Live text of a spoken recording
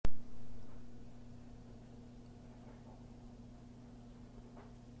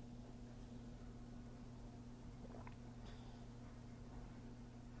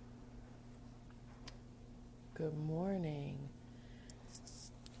Good morning.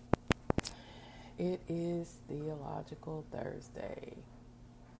 It is Theological Thursday.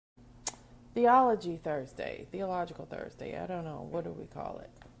 Theology Thursday. Theological Thursday. I don't know. What do we call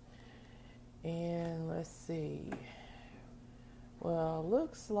it? And let's see. Well,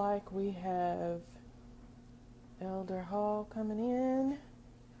 looks like we have Elder Hall coming in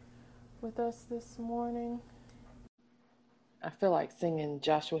with us this morning. I feel like singing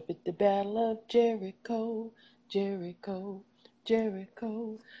Joshua fit the battle of Jericho, Jericho,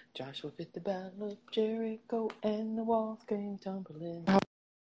 Jericho. Joshua fit the battle of Jericho, and the walls came tumbling.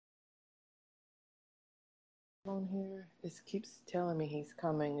 On here, it keeps telling me he's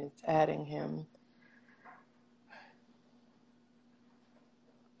coming. It's adding him.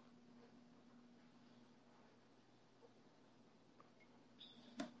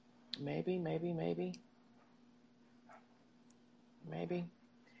 Maybe.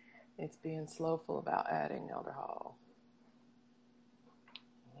 It's being slowful about adding Elder Hall.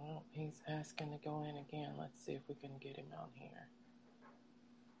 Well, he's asking to go in again. Let's see if we can get him on here.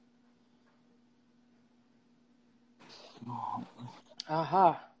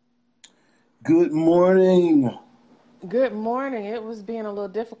 Aha. Good morning. Good morning. It was being a little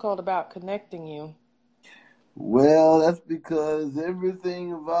difficult about connecting you. Well, that's because everything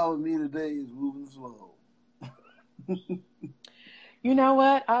involving me today is moving slow. You know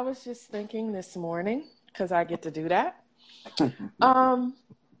what? I was just thinking this morning, because I get to do that,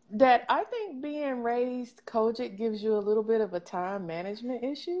 that I think being raised Kojic gives you a little bit of a time management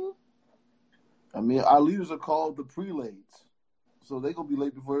issue. I mean, our leaders are called the prelates, so they're going to be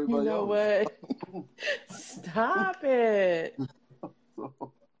late before everybody else. You know what? Stop it.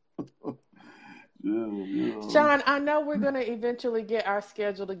 Yeah. Sean, I know we're going to eventually get our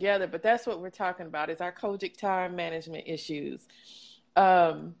schedule together, but that's what we're talking about is our Kojic time management issues.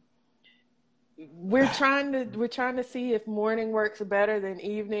 We're trying to see if morning works better than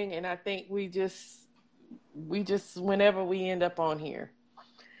evening, and I think we just whenever we end up on here.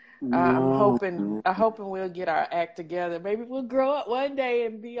 I'm hoping we'll get our act together. Maybe we'll grow up one day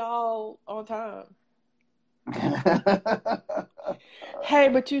and be all on time. Hey,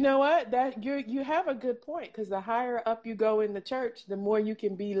 but you know what? That you have a good point, because the higher up you go in the church, the more you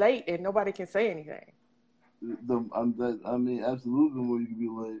can be late and nobody can say anything. Absolutely, the more you can be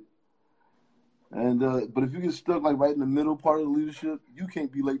late. And but if you get stuck like right in the middle part of the leadership, you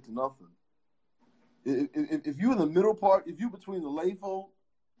can't be late to nothing. If you're in the middle part, if you're between the lay folk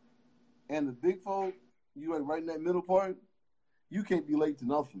and the big folk, you like right in that middle part, you can't be late to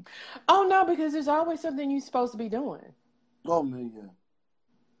nothing. Oh no, because there's always something you're supposed to be doing. Oh man, yeah.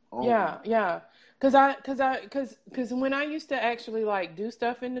 Oh, Yeah. Because when I used to actually like do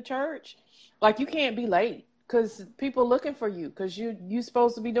stuff in the church, like you can't be late because people looking for you because you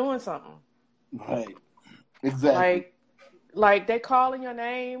supposed to be doing something. Right. Exactly. Like they calling your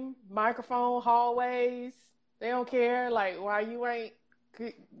name, microphone, hallways. They don't care. Like why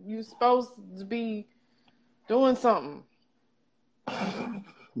you supposed to be doing something.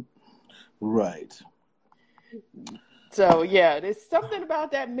 Right. So yeah, there's something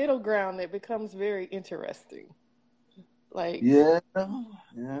about that middle ground that becomes very interesting. Like yeah.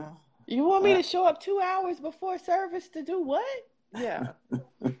 You want me to show up 2 hours before service to do what? Yeah.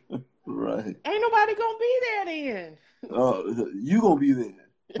 Right. Ain't nobody gonna be there then. You gonna be there.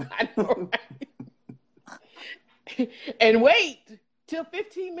 I know, right? And wait till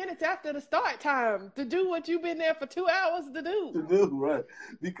 15 minutes after the start time to do what you've been there for 2 hours to do. Right.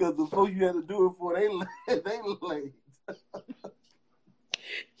 Because the folks you had to do it for, they late.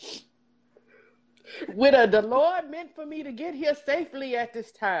 The Lord meant for me to get here safely at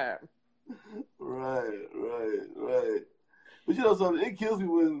this time. Right. But you know something, it kills me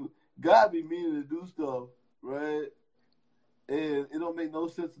when God be meaning to do stuff, right? And it don't make no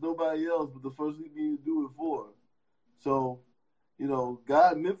sense to nobody else but the person he mean to do it for. So, you know,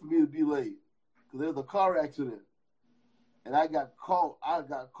 God meant for me to be late because there was a car accident, and I got caught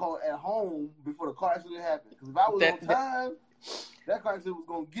at home before the car accident happened. Because if I was on time, that car accident was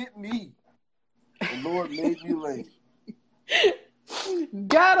gonna get me. The Lord made me late.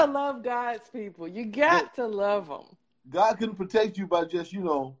 Gotta love God's people. You got to love them. God couldn't protect you by just,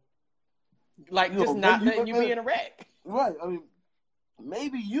 not letting you be in a wreck. Right. I mean,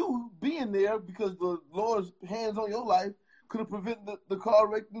 maybe you being there because the Lord's hands on your life could have prevented the car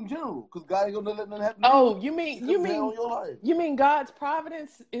wreck in general. Because God ain't gonna let nothing happen. Oh, you mean God's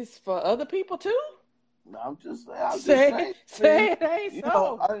providence is for other people too? No, I'm just saying. Say it ain't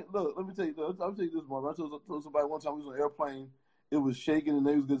so. Look, let me tell you. I'll tell you this, Mark. I told somebody one time we was on an airplane. It was shaking and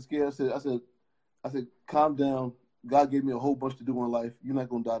they was getting scared. I said, calm down. God gave me a whole bunch to do in life. You're not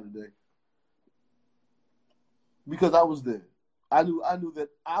gonna die today. because I was there. I knew that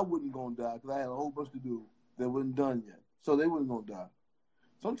I wasn't gonna die because I had a whole bunch to do that wasn't done yet. So they wasn't gonna die.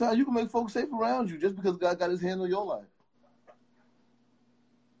 Sometimes you can make folks safe around you just because God got His hand on your life.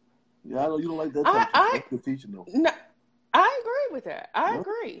 Yeah, I know you don't like that type of I that's good teaching though. no, I agree with that. I No?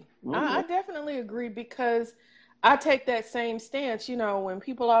 agree. Okay. I definitely agree because I take that same stance. You know, when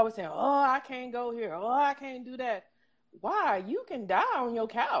people always say, "Oh, I can't go here. Oh, I can't do that." Why? You can die on your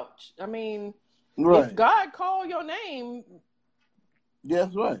couch. I mean, if Right. God called your name, Yeah,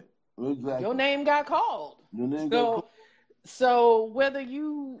 that's right. your Exactly. name got called. Your name got called. So whether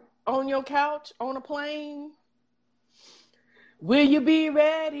you on your couch, on a plane, will you be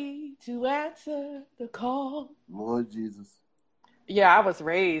ready to answer the call? Lord Jesus. Yeah, I was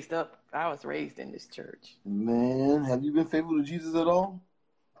raised in this church. Man, have you been faithful to Jesus at all?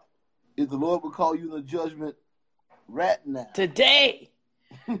 If the Lord would call you in the judgment right now. Today,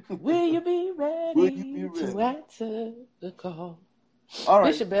 will you be ready, Will you be ready? to answer the call? All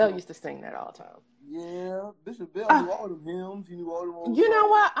right. Bishop Bell used to sing that all the time. Yeah, Bishop Bell knew all them hymns. He knew all them old You know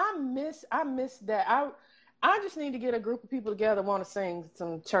songs. what? I miss that. I just need to get a group of people together want to sing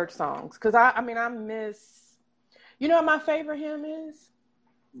some church songs because I miss. You know what my favorite hymn is?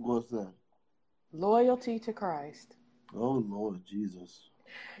 What's that? Loyalty to Christ. Oh Lord Jesus.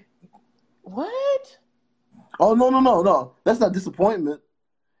 What? Oh no. That's not disappointment.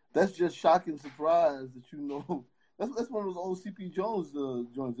 That's just shocking surprise that you know. That's one of those old C.P. Jones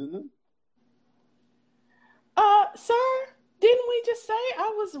joints, isn't it? Sir, didn't we just say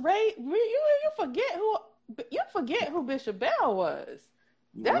I was raised? You forget who Bishop Bell was.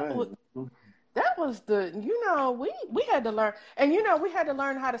 That was the, we had to learn, and we had to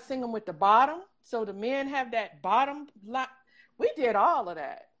learn how to sing them with the bottom, so the men have that bottom line. We did all of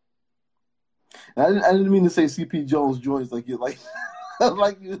that. I didn't mean to say C.P. Jones joints like you like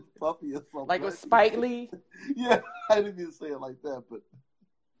you Puffy or something. Like with Spike Lee. Yeah, I didn't mean to say it like that, but.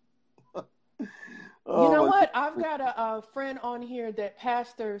 You know what? I've got a friend on here that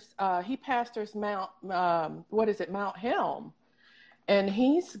pastors. He pastors Mount Helm, and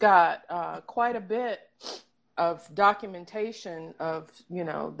he's got quite a bit of documentation of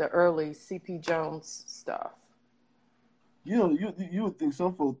the early C.P. Jones stuff. You would think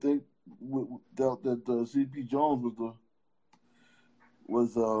some folks think that C.P. Jones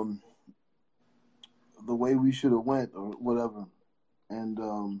was the way we should have went or whatever, and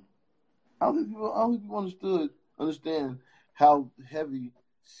I don't think people understand how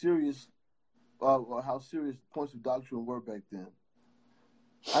serious points of doctrine were back then.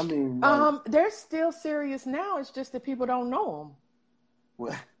 I mean, they're still serious now. It's just that people don't know them.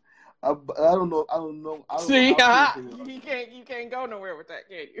 Well, I don't know. See, you can't go nowhere with that,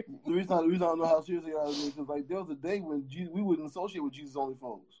 can you? The reason I don't know how serious they are is because like there was a day when we wouldn't associate with Jesus only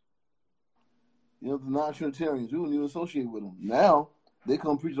folks. The non-Trinitarians, we wouldn't even associate with them. Now they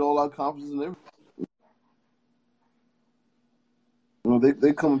come preach at all our conferences and everything.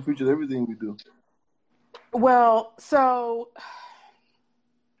 They come and preach at everything we do. Well, so.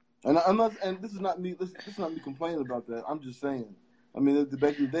 And this is not me. This is not me complaining about that. I'm just saying. I mean,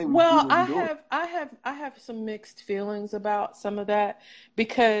 back in the day, I have some mixed feelings about some of that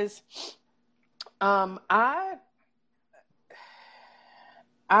because, I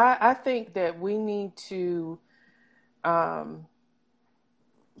think that we need to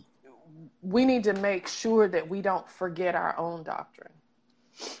make sure that we don't forget our own doctrine.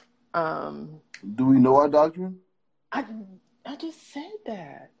 Do we know our doctrine? I just said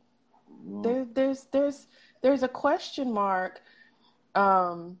that. There's a question mark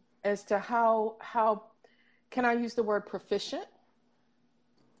as to how can I use the word proficient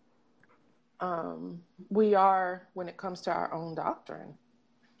we are when it comes to our own doctrine.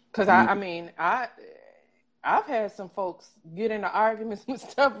 Because I've had some folks get into arguments and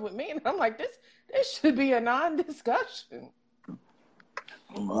stuff with me, and I'm like, this should be a non-discussion.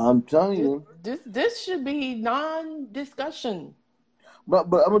 I'm telling you, this should be non-discussion. But I'm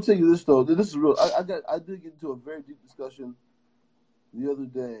gonna tell you this though. This is real. I did get into a very deep discussion the other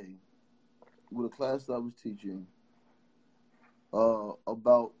day with a class that I was teaching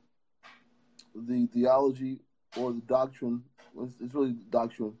about the theology or the doctrine. It's really the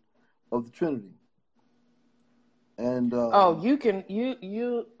doctrine of the Trinity. And well,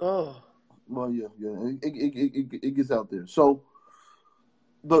 yeah, it gets out there. So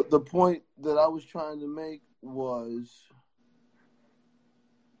the point that I was trying to make was,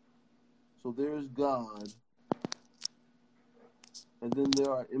 so there's God, and then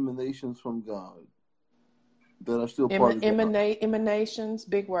there are emanations from God that are still part of God. Emanations,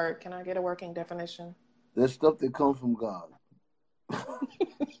 big word. Can I get a working definition? There's stuff that comes from God.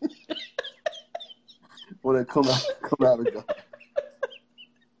 or that come out of God.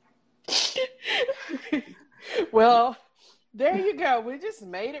 Well, there you go. We just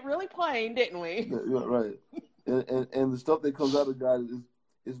made it really plain, didn't we? Yeah, right. And the stuff that comes out of God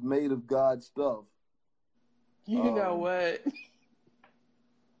is made of God's stuff. You know what?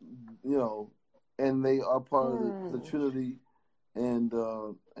 And they are part of the Trinity and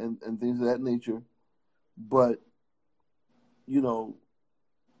things of that nature. But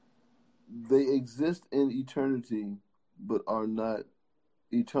they exist in eternity, but are not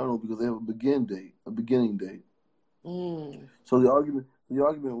eternal because they have a beginning date. So the argument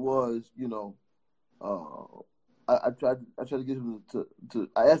was, I tried to get him to.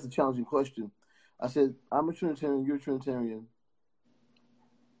 I asked a challenging question. I said, "I'm a Trinitarian. You're a Trinitarian.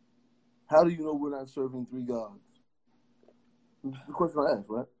 How do you know we're not serving three gods?" This is the question I asked,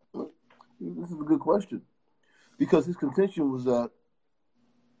 right? This is a good question because his contention was that,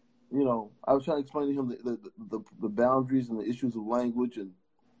 I was trying to explain to him the boundaries and the issues of language and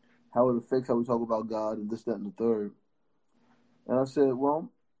how it affects how we talk about God and this, that, and the third. And I said,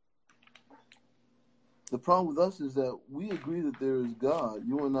 well, the problem with us is that we agree that there is God,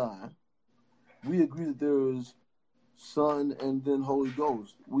 you and I. We agree that there is Son and then Holy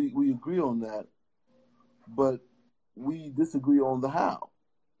Ghost. We agree on that, but we disagree on the how.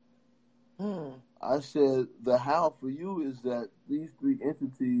 I said the how for you is that these three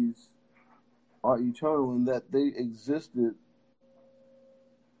entities are eternal and that they existed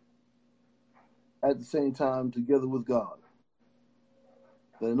at the same time together with God.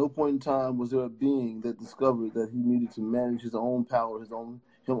 That at no point in time was there a being that discovered that he needed to manage his own power, his own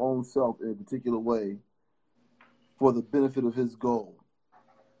self in a particular way for the benefit of his goal.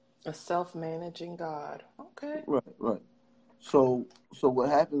 A self-managing God. Okay. Right. So what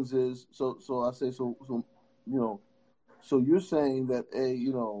happens is, so I say, so you're saying that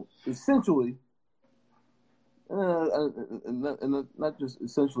essentially, and not just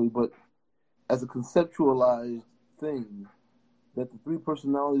essentially, but as a conceptualized thing, that the three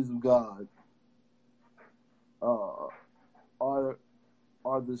personalities of God are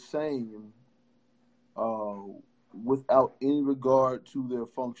the same without any regard to their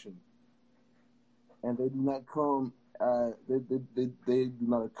function, and they do not come. They do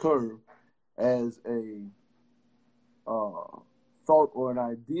not occur as a thought or an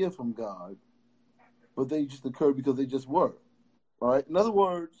idea from God, but they just occur because they just were. All right. In other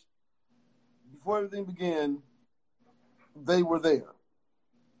words, before everything began, they were there.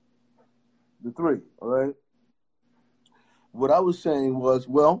 The three. All right. What I was saying was,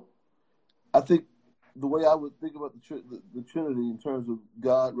 well, I think the way I would think about the Trinity in terms of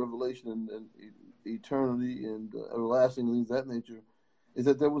God, revelation, and eternity and everlasting things of that nature, is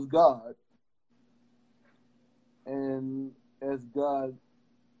that there was God, and as God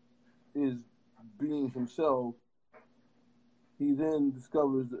is being himself, he then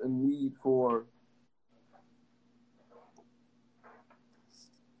discovers a need for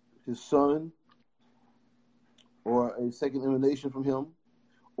his Son, or a second emanation from him,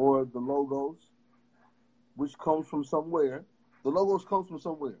 or the Logos, which comes from somewhere. The Logos comes from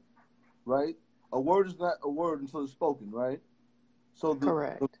somewhere, right? A word is not a word until it's spoken, right? So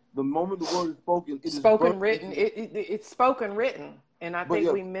correct. The moment the word is spoken, it spoken is written. It's spoken written, and I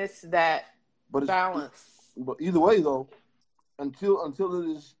think we miss that balance. But either way, though, until it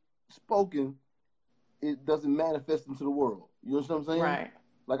is spoken, it doesn't manifest into the world. You know what I'm saying? Right.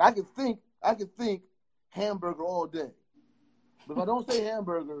 Like I could think hamburger all day, but if I don't say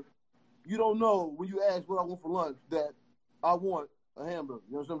hamburger, you don't know when you ask what I want for lunch that I want a hamburger.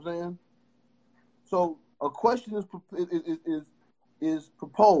 You know what I'm saying? So a question is proposed. An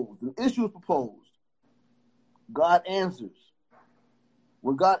issue is proposed. God answers.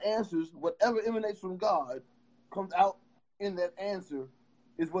 When God answers, whatever emanates from God comes out in that answer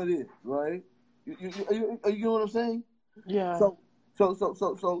is what it is, right? You know what I'm saying? Yeah. So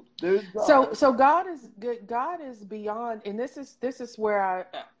there's God. So God is good. God is beyond, and this is where I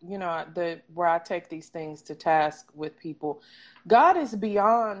take these things to task with people. God is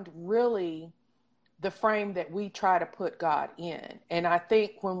beyond really the frame that we try to put God in. And I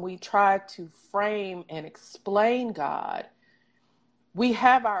think when we try to frame and explain God, we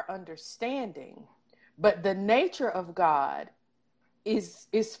have our understanding, but the nature of God is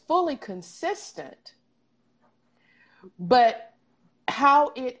fully consistent. But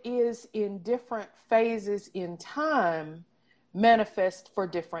how it is in different phases in time manifest for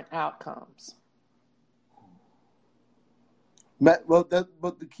different outcomes. But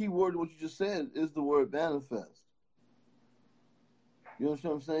the key word, what you just said, is the word manifest. You know what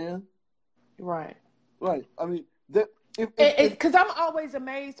I'm saying? Right. Right. I mean, because I'm always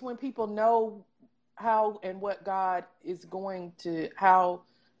amazed when people know and what God is going to, how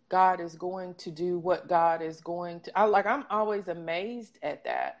God is going to do what God is going to. I'm always amazed at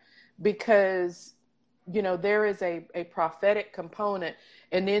that, because there is a prophetic component,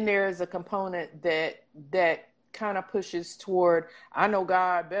 and then there is a component that kind of pushes toward, I know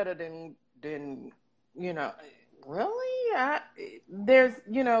God better than really. There's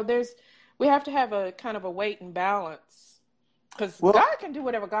we have to have a kind of a weight and balance, because God can do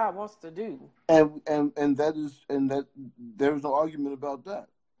whatever God wants to do, and that there's no argument about that.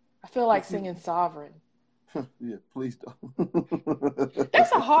 I feel like singing Sovereign. Yeah, please don't.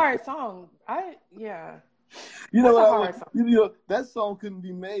 That's a hard song. You know what? That song couldn't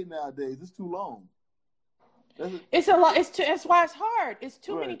be made nowadays. It's too long. It's a lot. It's why it's hard. It's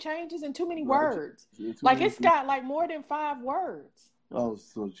too many changes and too many words. It's got like more than 5 words. Oh,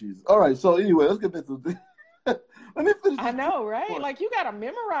 so Jesus. All right. So anyway, let's get back to the. Let me finish. I know, right? Point. Like, you got to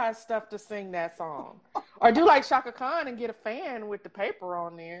memorize stuff to sing that song, or do like Shaka Khan and get a fan with the paper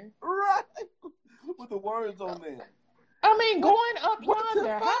on there. Right. With the words on there. I mean, going up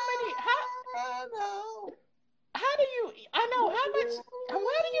yonder. How do you? I know how much.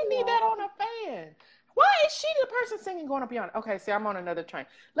 Why do you need that on a fan? Why is she the person singing going up yonder? Okay, see, I'm on another train.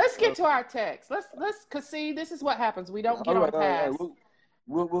 Let's get to our text. Cause see, this is what happens. We don't get on task.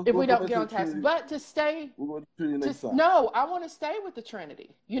 If we don't get on task, but to stay. We'll go to the next time. No, I want to stay with the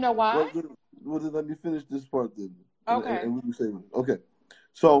Trinity. You know why? Well, then let me finish this part then. Okay. And we can say, okay.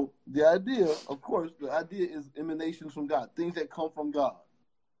 So the idea, of course, is emanations from God, things that come from God.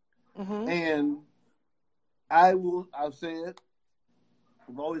 Mm-hmm. And I've always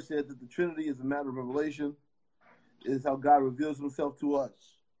said that the Trinity is a matter of revelation. It is how God reveals himself to us.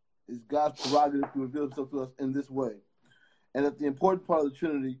 It's God's prerogative to reveal himself to us in this way. And that the important part of the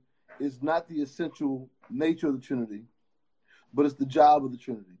Trinity is not the essential nature of the Trinity, but it's the job of the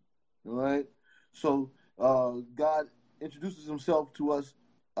Trinity. All right? So God introduces himself to us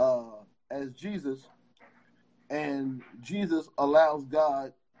as Jesus, and Jesus allows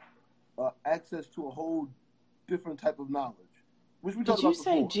God access to a whole different type of knowledge, which we talked about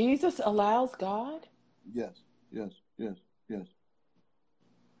before. Did you say Jesus allows God? Yes. Let's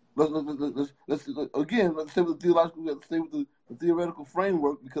again. Let's stay with the theological. Let's stay with the theoretical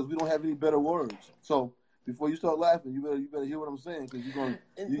framework, because we don't have any better words. So before you start laughing, you better hear what I'm saying, because you're gonna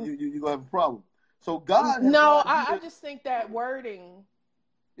have a problem. So God. I just think that wording.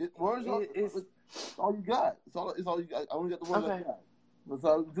 Words is all you got. It's all you got. I only got the words I got.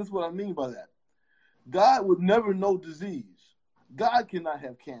 This is what I mean by that. God would never know disease. God cannot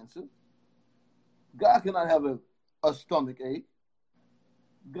have cancer. God cannot have a stomach ache.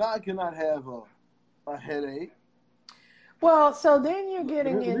 God cannot have a headache. Well, so then you're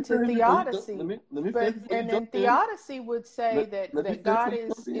getting into theodicy. Let me finish. And then theodicy would say that God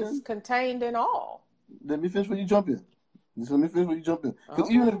is contained in all. Let me finish when you jump in. Just let me finish when you jump in. Because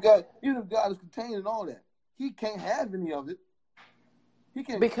even if God is contained in all that, he can't have any of it. He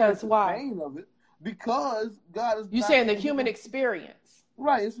can't. Because why? Pain of it. Because God is. You're saying the human experience.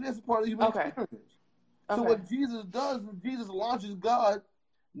 Right. It's part of the human experience. So Okay. what Jesus does is Jesus launches God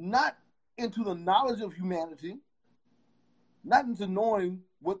not into the knowledge of humanity, not into knowing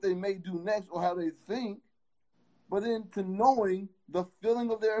what they may do next or how they think, but into knowing the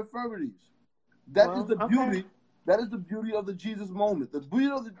feeling of their infirmities. That is the beauty. That is the beauty of the Jesus moment. The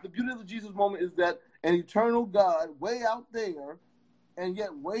beauty of the Jesus moment is that an eternal God, way out there, and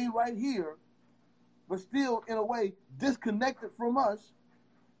yet way right here, but still in a way disconnected from us,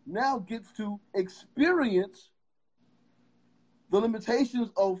 now gets to experience the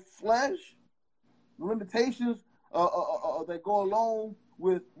limitations of flesh, the limitations that go along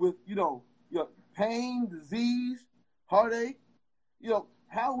with pain, disease, heartache.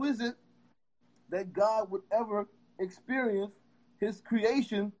 How is it that God would ever experience his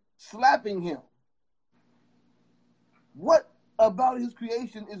creation slapping him? What about his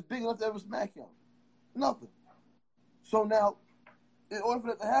creation is big enough to ever smack him? Nothing. So now, in order for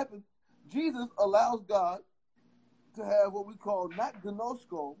that to happen, Jesus allows God to have what we call not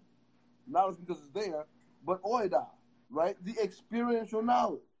gnosko, knowledge because it's there, but oida, right? The experiential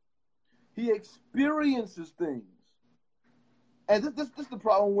knowledge. He experiences things. And this is the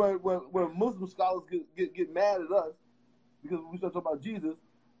problem where Muslim scholars get mad at us, because when we start talking about Jesus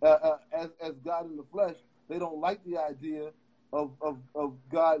as God in the flesh, they don't like the idea of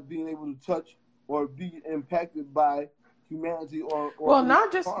God being able to touch or be impacted by humanity or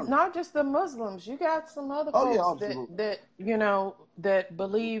not just the Muslims. You got some other folks that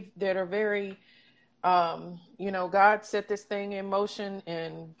believe, that are very God set this thing in motion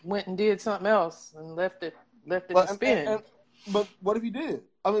and went and did something else and left it to spin. But what if he did?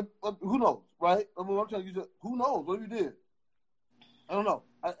 I mean, who knows, right? I mean, I'm trying to use it. Who knows what you did? I don't know.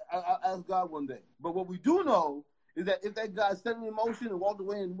 I asked God one day. But what we do know is that if that guy set it in motion and walked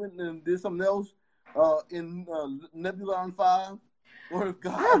away and went and did something else in Nebulon 5, or if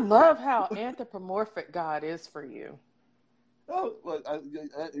God... I love how anthropomorphic God is for you. Oh, look, you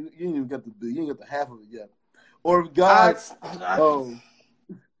ain't even got the half of it yet. Or if God...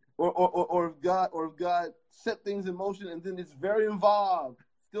 Or if God set things in motion and then it's very involved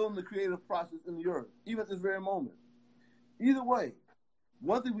still in the creative process in the earth, even at this very moment. Either way,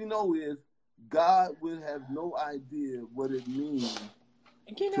 one thing we know is God would have no idea what it means.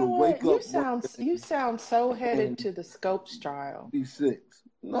 You know what? You sound so headed to the Scopes trial. Be 6.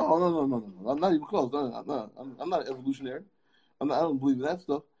 No. I'm not even close. No. I'm not evolutionary. I don't believe in that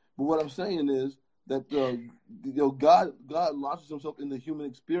stuff. But what I'm saying is that God launches himself in the human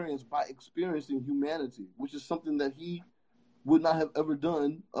experience by experiencing humanity, which is something that he would not have ever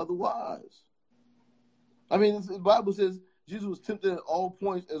done otherwise. I mean, the Bible says Jesus was tempted at all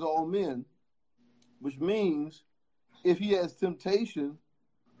points as all men, which means if he has temptation,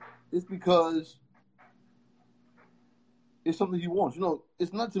 it's because it's something he wants. You know,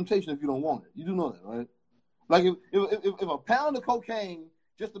 it's not temptation if you don't want it. You do know that, right? Like if a pound of cocaine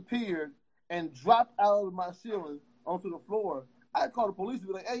just appeared and dropped out of my ceiling onto the floor, I'd call the police and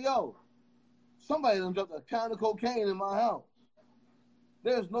be like, hey, yo, somebody done dropped a pound of cocaine in my house.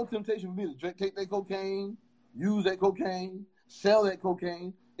 There's no temptation for me to take that cocaine, use that cocaine, sell that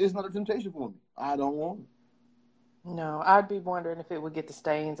cocaine. It's not a temptation for me. I don't want it. No, I'd be wondering if it would get the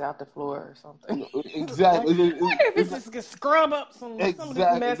stains out the floor or something. Exactly. If it's just to scrub up some of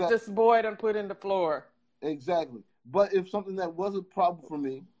this mess this boy done put in the floor. Exactly. But if something that was a problem for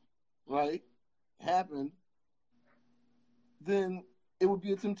me, right, happened, then it would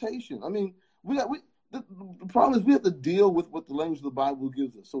be a temptation. I mean, the problem is we have to deal with what the language of the Bible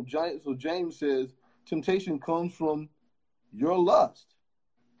gives us. So James says temptation comes from your lust.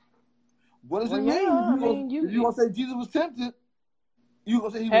 What does it mean? If you want to say Jesus was tempted, you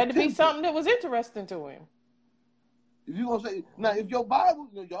going to say he was tempted. Had to be something that was interesting to him. If you going to say, now if your Bible,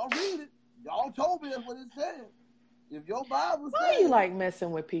 y'all read it, y'all told me that's what it said. If your Bible says... Why you like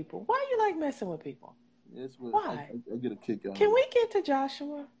messing with people? Why you like messing with people? That's what Why? I get a kick out of it. Can we get to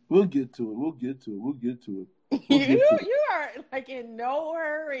Joshua? We'll get to it. You are like in no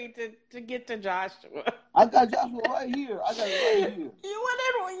hurry to get to Joshua. I got Joshua right here. I got it right here.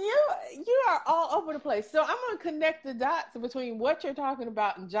 You are all over the place. So I'm going to connect the dots between what you're talking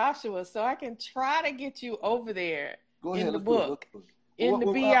about and Joshua so I can try to get you over there. Go ahead, in the book. In the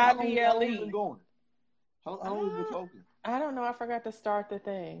Bible. How long have we been going? How long have we been talking? I don't know. I forgot to start the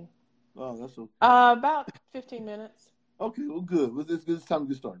thing. Oh, that's okay. About 15 minutes. Okay, well, good. It's time to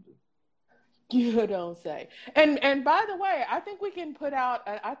get started. You don't say. And by the way, I think we can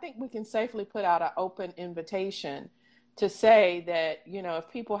safely put out an open invitation to say that, if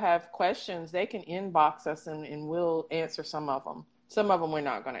people have questions, they can inbox us and we'll answer some of them. Some of them we're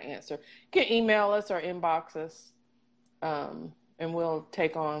not going to answer. You can email us or inbox us, and we'll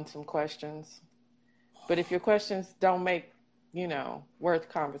take on some questions. But if your questions don't make, worth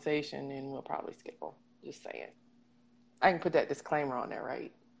conversation, then we'll probably skip them. Just saying. I can put that disclaimer on there,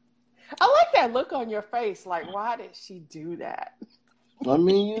 right? I like that look on your face. Like, why did she do that? I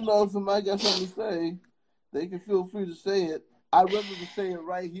mean, if somebody got something to say, they can feel free to say it. I'd rather to say it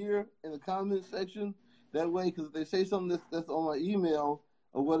right here in the comment section. That way, because if they say something that's on my email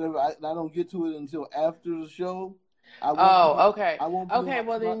or whatever, I don't get to it until after the show. Okay.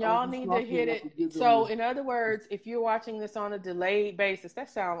 Well, then y'all need to hit it. So, in other words, if you're watching this on a delayed basis, that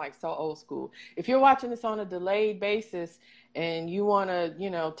sounds like so old school. If you're watching this on a delayed basis and you want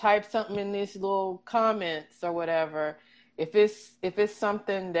to, type something in this little comments or whatever, if it's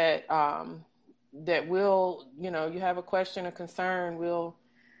something that that will, you have a question or concern,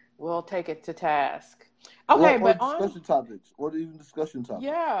 we'll take it to task. Okay, or discussion topics, or even discussion topics.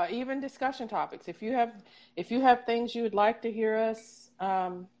 Yeah, even discussion topics. If you have things you would like to hear us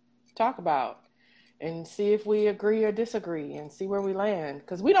talk about, and see if we agree or disagree, and see where we land,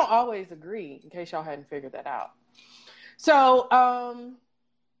 because we don't always agree. In case y'all hadn't figured that out. So,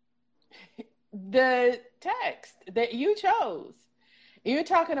 the text that you chose, you're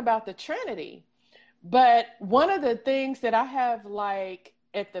talking about the Trinity, but one of the things that I have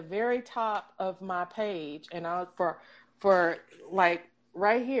at the very top of my page, and for like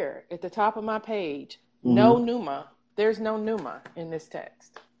right here at the top of my page, no pneuma. There's no pneuma in this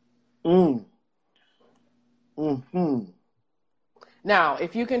text. Now,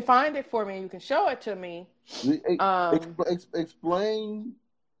 if you can find it for me, you can show it to me. Explain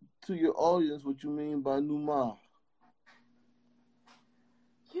to your audience what you mean by pneuma.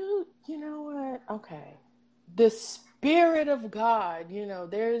 You know what? Okay. The Spirit of God,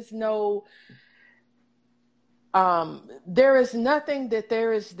 there is nothing that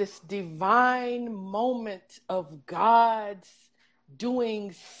there is this divine moment of God's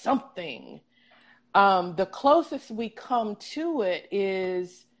doing something. The closest we come to it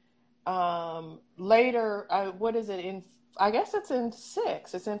is later. What is it in? I guess it's in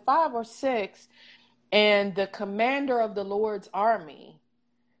 6. It's in 5 or 6, and the commander of the Lord's army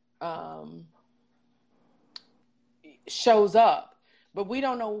shows up, but we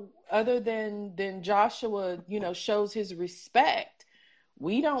don't know, other than Joshua, shows his respect.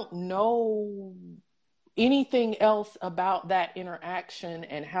 We don't know anything else about that interaction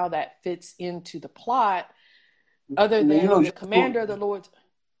and how that fits into the plot, other than the commander of the Lord's.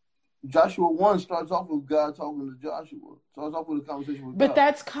 Joshua 1 starts off with God talking to Joshua. Starts off with a conversation with God. But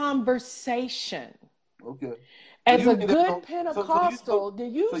that's conversation. Okay. As a good Pentecostal,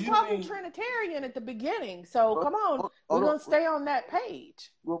 you was talking Trinitarian at the beginning. So come on, we're going to stay on that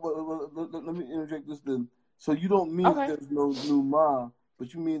page. Well, let me interject this then. So you don't mean that there's no pneuma,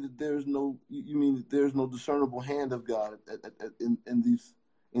 but you mean that there's no discernible hand of God in these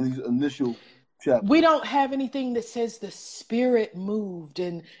initial chapters. We don't have anything that says the Spirit moved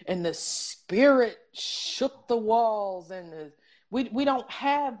and the Spirit shook the walls, and we don't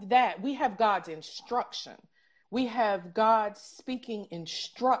have that. We have God's instruction. We have God speaking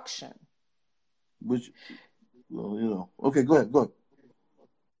instruction. Which, okay, go ahead.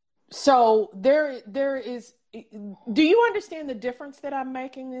 So there is. Do you understand the difference that I'm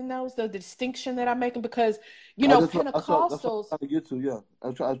making in those? The distinction that I'm making, because Pentecostals. That's what I'm trying to get to. Yeah, I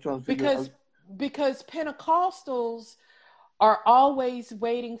was trying to figure because Pentecostals are always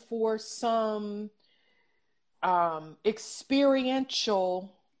waiting for some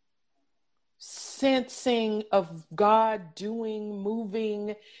experiential sensing of God doing,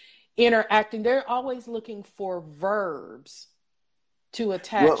 moving, interacting. They're always looking for verbs to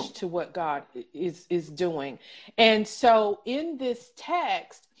attach to what God is doing. And so in this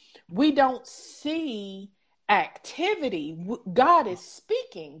text, we don't see activity. God is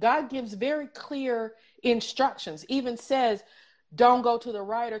speaking. God gives very clear instructions, even says, don't go to the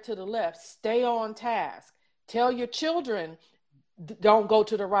right or to the left. Stay on task. Tell your children, don't go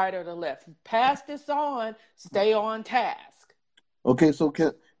to the right or the left. Pass this on. Stay on task. Okay, so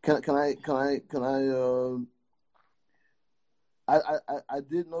can I I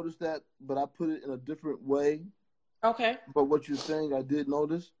did notice that, but I put it in a different way. Okay. But what you're saying, I did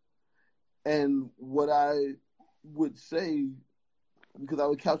notice. And what I would say, because I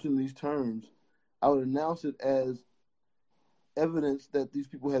would couch it in these terms, I would announce it as evidence that these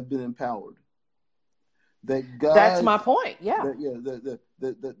people have been empowered. That God. That's my point. Yeah.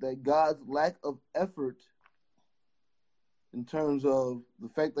 That God's lack of effort, in terms of the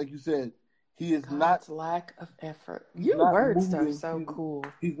fact, like you said, He is God's lack of effort. Your words are so cool.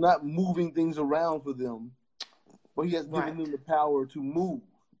 He's not moving things around for them, but He has given them the power to move.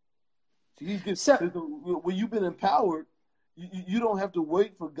 So when you've been empowered, you don't have to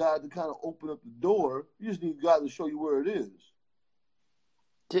wait for God to kind of open up the door. You just need God to show you where it is.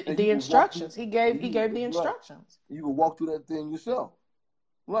 The instructions. He gave the instructions. You can walk through that thing yourself.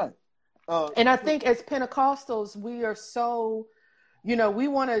 Right. And I think as Pentecostals, we are so, we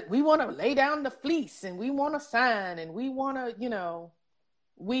want to lay down the fleece, and we want to sign, and we want to,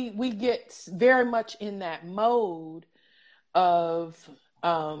 we get very much in that mode of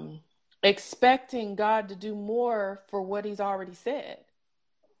expecting God to do more for what He's already said.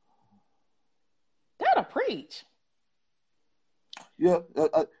 That'll preach. Yeah,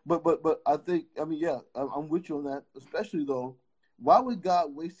 but I think, I'm with you on that. Especially though, why would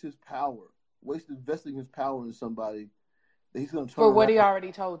God waste investing His power in somebody that He's going to turn for what He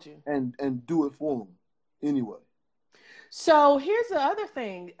already told you and do it for them anyway? So here's the other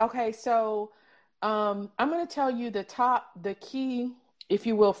thing. Okay, so I'm going to tell you the key, if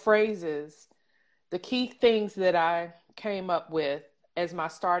you will, phrases, the key things that I came up with as my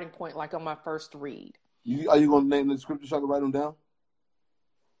starting point, like on my first read. Are you going to name the scripture so I can write them down?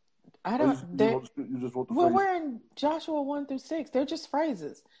 I don't. You just wrote the phrase? We're in Joshua 1-6. They're just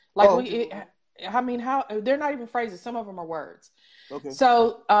phrases. Like how they're not even phrases. Some of them are words. Okay.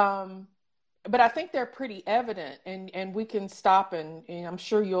 So, but I think they're pretty evident, and we can stop and I'm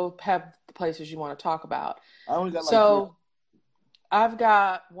sure you'll have the places you want to talk about. I only got so. I've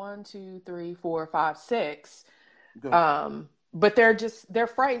got 1, 2, 3, 4, 5, 6. Okay. But they're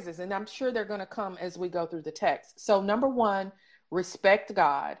phrases, and I'm sure they're going to come as we go through the text. So number 1, respect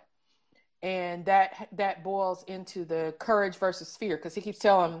God. And that boils into the courage versus fear, because He keeps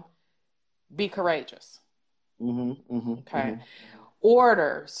telling them, be courageous. Mm-hmm, mm-hmm, okay.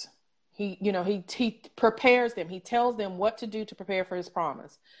 orders. He prepares them. He tells them what to do to prepare for his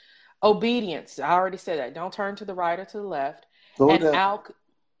promise. Obedience. I already said that. Don't turn to the right or to the left. Slow And down.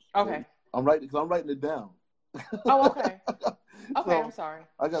 okay. I'm writing it down. Oh, okay. Okay, So, I'm sorry.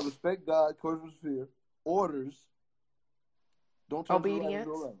 I got respect God, courage with fear, orders. Don't turn Obedience.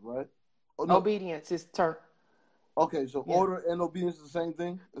 to the right or left, right? Oh, no. Obedience is turn. Okay, so order and obedience is the same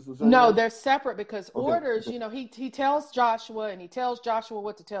thing? It's the same No, word? they're separate because orders, Okay. he tells Joshua and he tells Joshua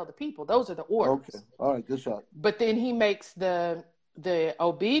what to tell the people. Those are the orders. Okay. All right, good shot. But then he makes the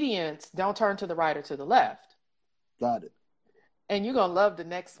obedience, don't turn to the right or to the left. Got it. And you're going to love the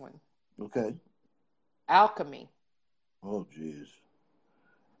next one. Okay. Alchemy. Oh, jeez.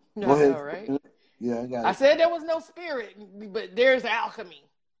 No, Go ahead. right? Yeah, I got it. I said there was no spirit, but there's alchemy.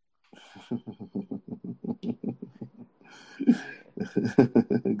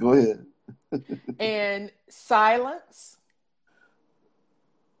 Go ahead. And silence.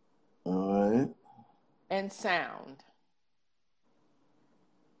 All right. And sound.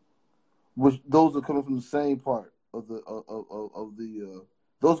 Which those are coming from the same part of the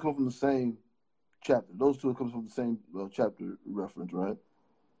those come from the same chapter. Those two are coming from the same chapter reference, right?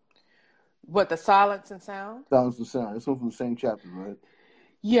 What, the silence and sound? Silence and sound. It's coming from the same chapter, right?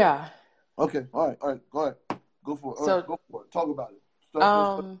 Yeah. Okay. All right. Go ahead. Go for it. All right, go for it. Talk about it. Start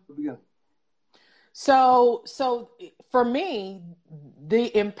at the beginning. So for me,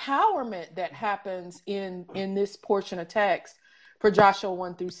 the empowerment that happens in this portion of text for Joshua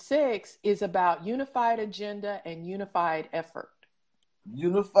 1-6 is about unified agenda and unified effort.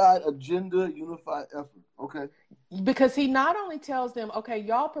 Unified agenda, unified effort. Okay. Because he not only tells them, okay,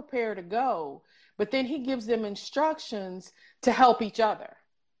 y'all prepare to go, but then he gives them instructions to help each other.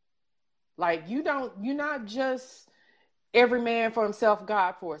 Like you're not just every man for himself,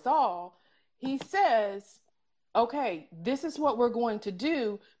 God for us all. He says, okay, this is what we're going to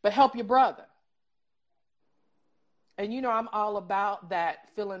do, but help your brother. And I'm all about that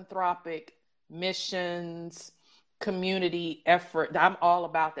philanthropic missions, community effort. I'm all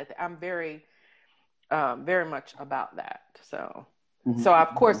about that. I'm very, very much about that. So, so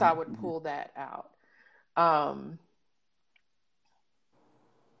of course I would pull that out.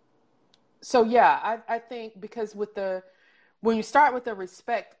 So yeah, I think because when you start with the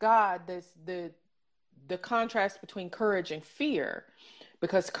respect God, there's the contrast between courage and fear,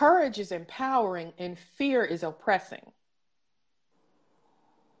 because courage is empowering and fear is oppressing.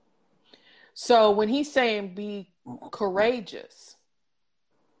 So when he's saying be courageous,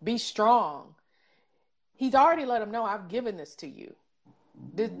 be strong, he's already let them know, I've given this to you.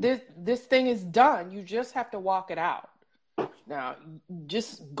 This thing is done. You just have to walk it out. Now,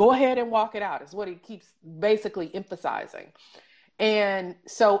 just go ahead and walk it out is what he keeps basically emphasizing. And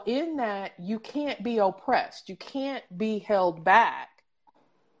so in that, you can't be oppressed. You can't be held back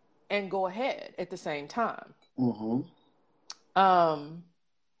and go ahead at the same time.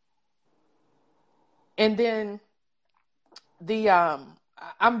 And then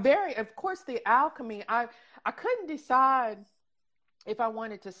of course, the alchemy, I couldn't decide if I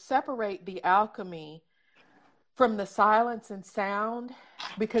wanted to separate the alchemy from the silence and sound,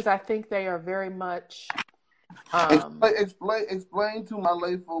 because I think they are very much. Explain to my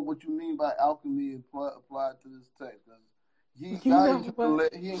lay folk what you mean by alchemy and apply it to this text. He ain't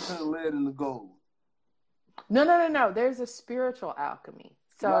turning lead into gold. No. There's a spiritual alchemy.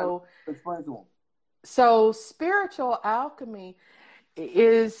 So right. Explain to him. So spiritual alchemy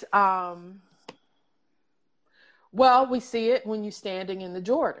is, we see it when you're standing in the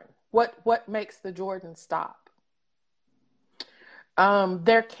Jordan. What makes the Jordan stop?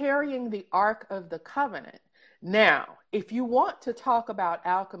 They're carrying the Ark of the Covenant. Now, if you want to talk about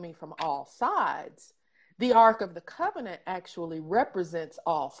alchemy from all sides, the Ark of the Covenant actually represents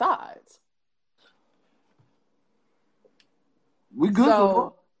all sides. We good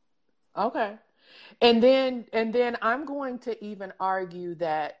so far. Okay. And then I'm going to even argue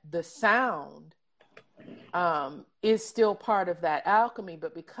that the sound is still part of that alchemy,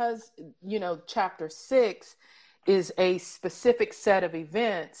 but because, chapter 6 is a specific set of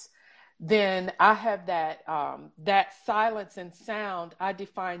events, then I have that silence and sound, I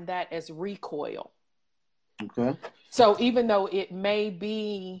define that as recoil. Okay. So even though it may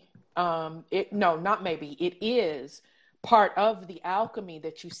be, it is part of the alchemy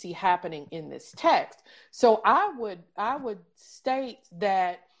that you see happening in this text. So I would state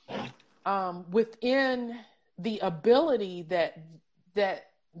that within the ability that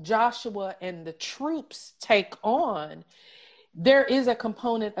Joshua and the troops take on, there is a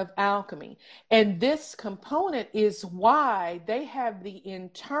component of alchemy. And this component is why they have the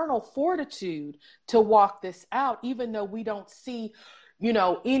internal fortitude to walk this out, even though we don't see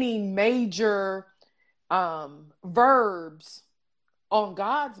any major verbs on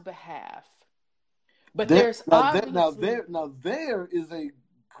God's behalf. But there's obviously there is a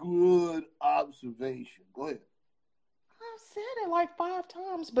good observation. Go ahead. I've said it like 5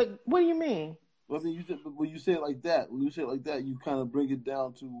 times, but what do you mean? Well, I mean, when you say it like that, you kind of bring it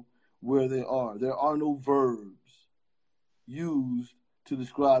down to where they are. There are no verbs used to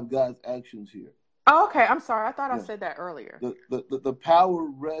describe God's actions here. Oh, okay, I'm sorry. I thought I said that earlier. The power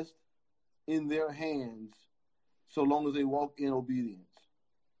rests in their hands so long as they walk in obedience.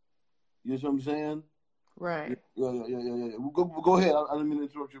 You know what I'm saying? Right. Yeah. Go ahead. I didn't mean to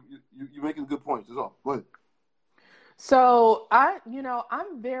interrupt you. You're making good points. That's all. Go ahead. So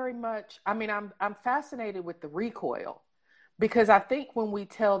I'm very much. I mean, I'm fascinated with the recoil, because I think when we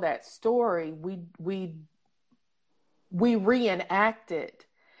tell that story, we reenact it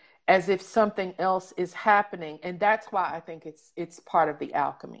as if something else is happening, and that's why I think it's part of the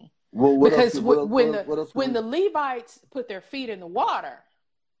alchemy. Well, because when the Levites put their feet in the water,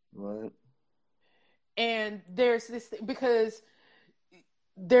 right, and there's this, because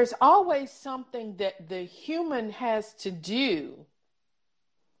there's always something that the human has to do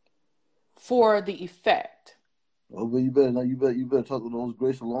for the effect. Oh, but you better talk to those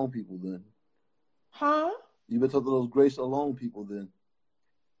grace alone people then. Huh? You better talk to those grace alone people then.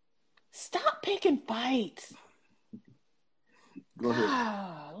 Stop picking fights. Go ahead.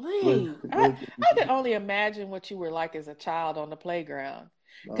 Golly. I could only imagine what you were like as a child on the playground.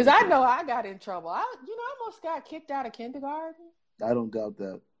 Because I know I got in trouble. I almost got kicked out of kindergarten. I don't doubt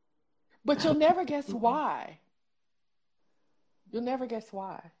that. But you'll never guess why. You'll never guess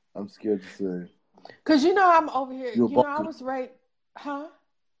why. I'm scared to say. Because I'm over here. I was right. Huh?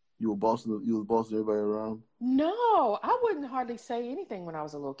 You were bossing everybody around? No, I wouldn't hardly say anything when I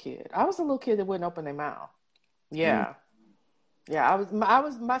was a little kid. I was a little kid that wouldn't open their mouth. Yeah. Mm. Yeah,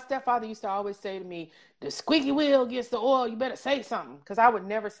 my stepfather used to always say to me, the squeaky wheel gets the oil, you better say something. Because I would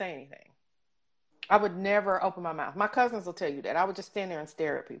never say anything. I would never open my mouth. My cousins will tell you that. I would just stand there and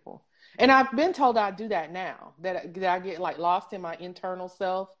stare at people. And I've been told I do that now, that I get like lost in my internal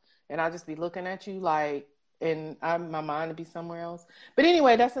self, and I just be looking at you like, and my mind would be somewhere else. But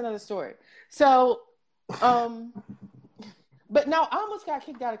anyway, that's another story. So, but no, I almost got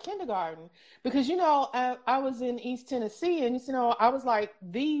kicked out of kindergarten because, I was in East Tennessee, and, I was like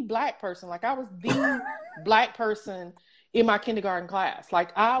the black person. Like I was the black person in my kindergarten class.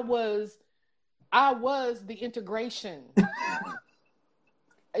 Like I was the integration.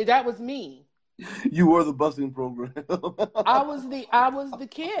 That was me. You were the busing program. I was the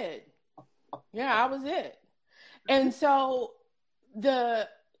kid. Yeah, I was it. And so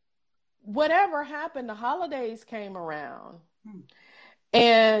whatever happened, the holidays came around.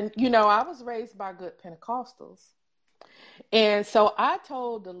 And, I was raised by good Pentecostals. And so I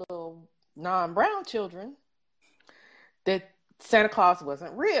told the little non-brown children that Santa Claus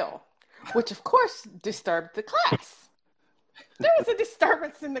wasn't real, which of course disturbed the class. There was a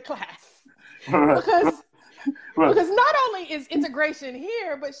disturbance in the class because not only is integration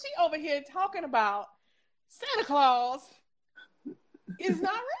here, but she over here talking about Santa Claus is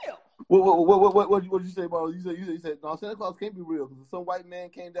not real. What did you say, Marlon? You said no, Santa Claus can't be real because some white man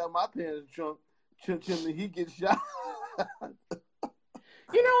came down my parents' trunk, chimney, he gets shot.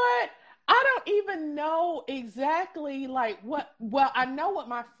 You know what? I don't even know exactly like what. Well, I know what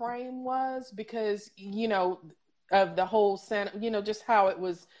my frame was because of the whole Santa, just how it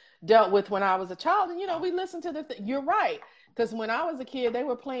was dealt with when I was a child. And, we listened to you're right. Because when I was a kid, they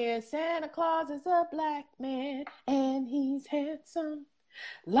were playing Santa Claus is a black man and he's handsome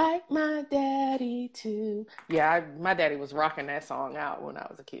like my daddy too. Yeah, my daddy was rocking that song out when I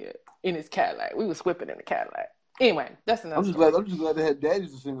was a kid in his Cadillac. We was whipping in the Cadillac. Anyway, that's another story. I'm just glad they had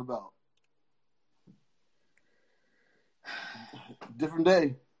daddies to sing about. Different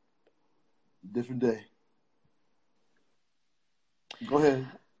day. Go ahead.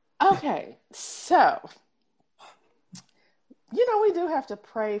 Okay, so, we do have to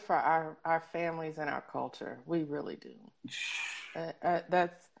pray for our families and our culture. We really do.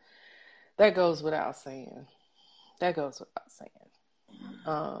 That goes without saying. Daddies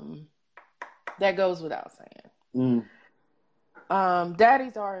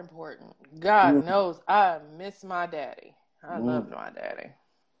are important. God knows I miss my daddy. I love my daddy.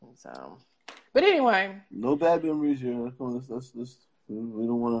 So, but anyway. No bad memories here. Let's we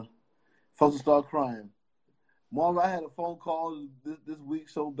don't want to. Folks will start crying. Marvin, I had a phone call this week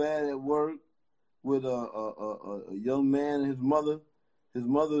so bad at work with a young man and his mother. His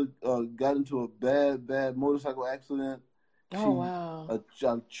mother got into a bad motorcycle accident. Oh, wow. A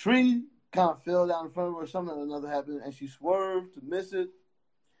tree kind of fell down in front of her or something or another happened, and she swerved to miss it,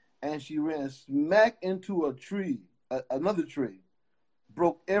 and she ran smack into a tree, another tree,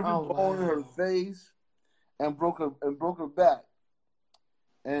 broke every Oh, bone in her wow. face, and broke her back.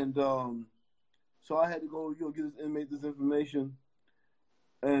 And so I had to go, get this inmate this information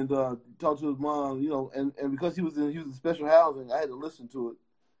and talk to his mom, and because he was in special housing, I had to listen to it.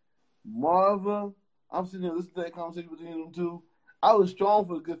 Marva, I'm sitting there listening to that conversation between them two. I was strong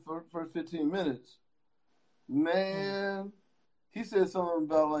for a good first 15 minutes. Mm. Man, he said something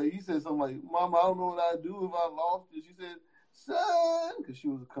like, Mama, I don't know what I'd do if I lost it. She said, son, because she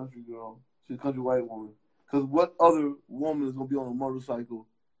was a country girl. She's a country white woman. Because what other woman is going to be on a motorcycle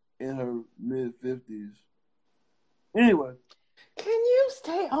in her mid-50s? Anyway. Can you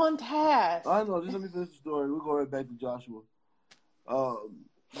stay on task? I know. Just let me finish the story. We'll go right back to Joshua.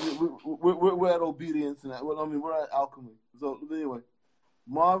 We're at obedience, and we're at alchemy. So anyway,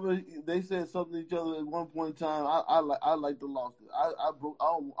 Marva, they said something to each other at one point in time. I like the lost it. I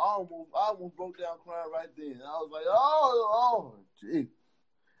almost broke down crying right then. I was like, oh, gee.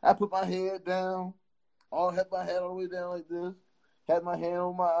 I put my head down, had my head all the way down like this, had my hand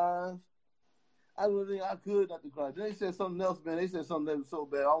on my eyes. I don't think I could not to cry. Then they said something else, man. They said something that was so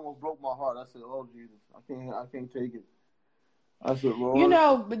bad, I almost broke my heart. I said, "Oh Jesus, I can't take it." I said,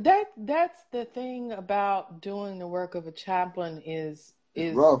 "Lord, But that's the thing about doing the work of a chaplain it's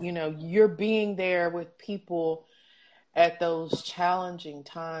rough." you're being there with people at those challenging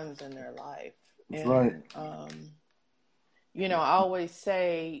times in their life. That's right. And I always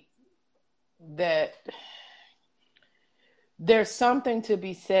say that there's something to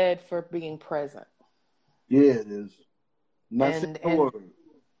be said for being present. Yeah, it is. Not saying And a and word.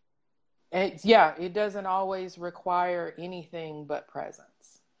 it doesn't always require anything but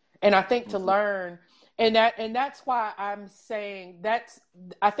presence. And I think to learn, and that's why I'm saying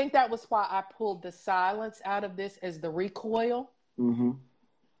I think that was why I pulled the silence out of this as the recoil. Mm-hmm.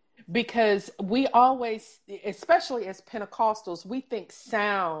 Because we always, especially as Pentecostals, we think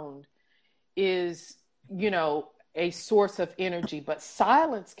sound is, a source of energy, but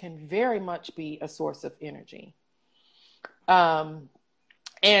silence can very much be a source of energy. And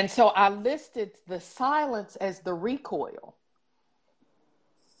so I listed the silence as the recoil.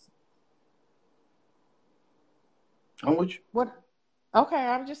 How much? What? Okay,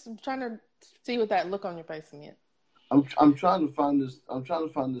 I'm just trying to see what that look on your face meant. I'm trying to find this. I'm trying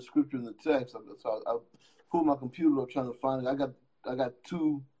to find the scripture in the text. So I pulled my computer up trying to find it. I got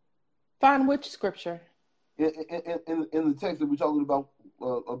two. Find which scripture? In the text that we're talking about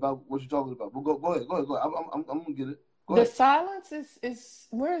what you're talking about. Well, go ahead. I'm gonna get it. Go The ahead. silence is it's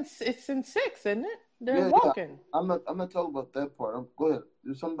in 6, isn't it? They're walking. I'm not talking about that part. Go ahead.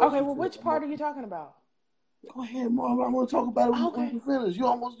 There's something else. Okay, well, which part are you talking about? Go ahead, Mom. I'm gonna talk about it when Okay. you finish. You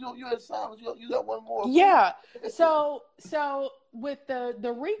had silence. You got one more. Yeah. So with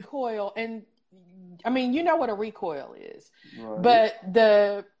the recoil, and I mean, you know what a recoil is, Right. but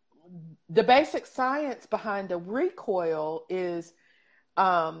the basic science behind a recoil is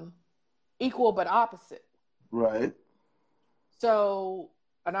equal but opposite. Right. So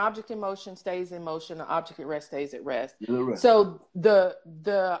an object in motion stays in motion, an object at rest stays at rest. Right. So the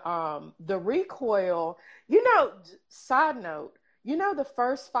recoil, side note, the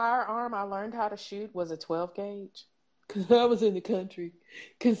first firearm I learned how to shoot was a 12 gauge. Because I was in the country.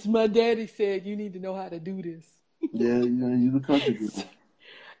 Because my daddy said, you need to know how to do this. Yeah, you're the country people.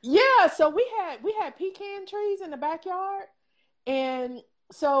 Yeah, so we had pecan trees in the backyard. And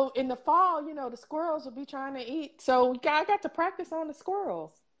so in the fall, the squirrels would be trying to eat. So I got to practice on the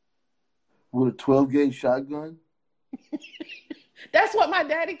squirrels. With a 12 gauge shotgun? That's what my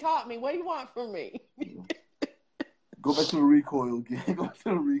daddy taught me. What do you want from me? Go back to the recoil again. Go back to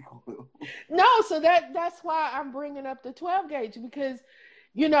the recoil. No, so that's why I'm bringing up the 12 gauge, because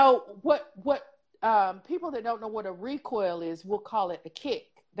what people that don't know what a recoil is, we'll call it a kick.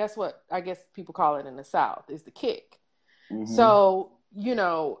 That's what I guess people call it in the South, is the kick. Mm-hmm. So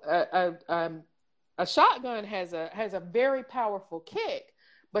a shotgun has a very powerful kick,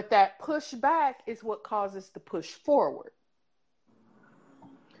 but that push back is what causes the push forward.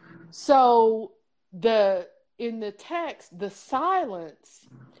 So in the text, the silence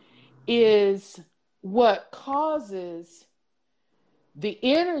is what causes the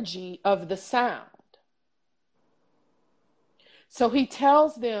energy of the sound. So he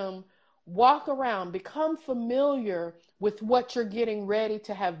tells them, walk around, become familiar with what you're getting ready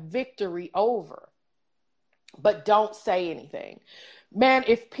to have victory over, but don't say anything. Man,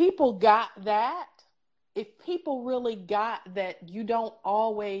 if people got that, if people really got that, you don't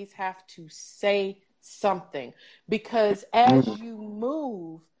always have to say something, because as you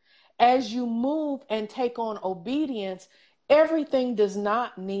move, as you move and take on obedience, everything does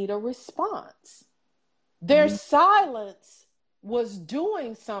not need a response. Their silence was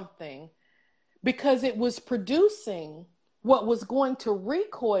doing something because it was producing what was going to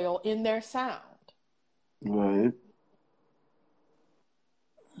recoil in their sound. Right.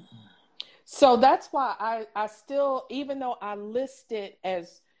 So that's why I still, even though I list it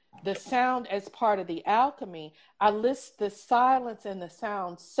as the sound as part of the alchemy, I list the silence and the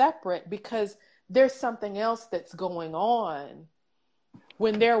sound separate because there's something else that's going on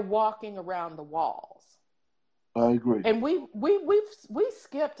when they're walking around the walls. I agree. And we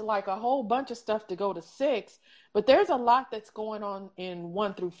skipped like a whole bunch of stuff to go to 6, but there's a lot that's going on in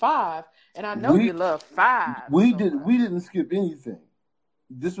 1 through 5, and I know you love 5. We didn't skip anything.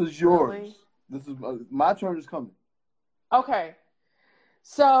 This was yours. Really? This is my turn is coming. Okay.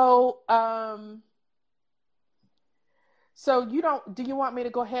 So do you want me to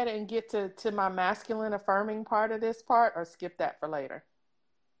go ahead and get to my masculine affirming part of this part, or skip that for later?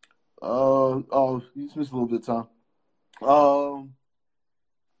 You just missed a little bit of time.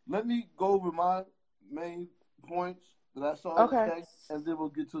 Let me go over my main points that I saw in the text, and then we'll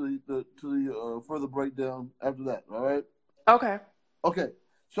get to the further breakdown after that. All right? Okay.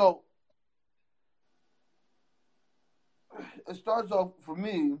 So it starts off for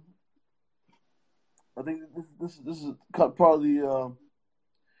me. I think this is part of the.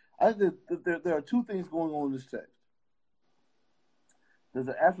 I think that there are two things going on in this text. There's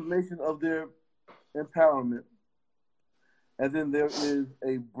an affirmation of their empowerment, and then there is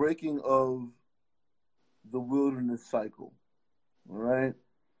a breaking of the wilderness cycle. All right?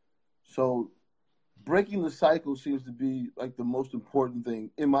 So breaking the cycle seems to be like the most important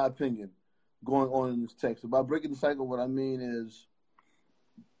thing, in my opinion, going on in this text. So by breaking the cycle, what I mean is...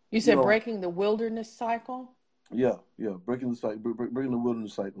 You said breaking the wilderness cycle? Yeah, breaking the cycle, breaking the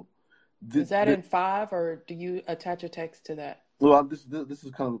wilderness cycle. Is that in 5, or do you attach a text to that? Well, this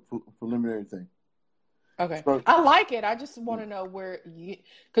is kind of a preliminary thing. Okay. I like it. I just want to know where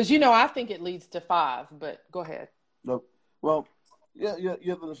because I think it leads to 5, but go ahead. No. Well, yeah, you have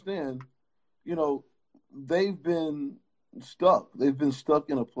to understand, they've been stuck. They've been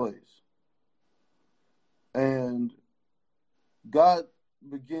stuck in a place. And God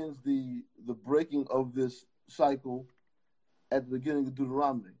begins the breaking of this cycle at the beginning of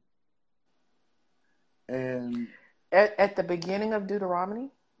Deuteronomy. And at the beginning of Deuteronomy?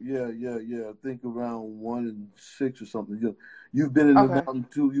 Yeah. I think around 1 and 6 or something. You've been in the mountain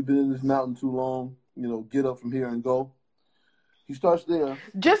too. You've been in this mountain too long. Get up from here and go. He starts there.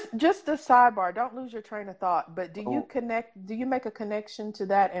 Just a sidebar. Don't lose your train of thought. But do you make a connection to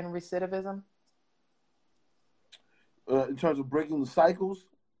that and recidivism? In terms of breaking the cycles,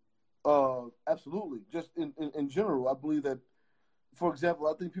 absolutely. Just in general, I believe that. For example,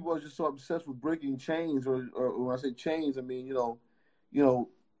 I think people are just so obsessed with breaking chains, or when I say chains, I mean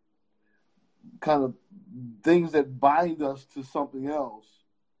kind of things that bind us to something else.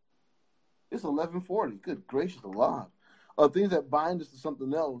 It's 11:40. Good gracious alive. Things that bind us to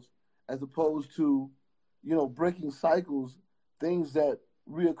something else, as opposed to, breaking cycles, things that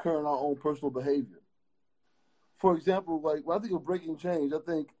reoccur in our own personal behavior. For example, like when I think of breaking chains, I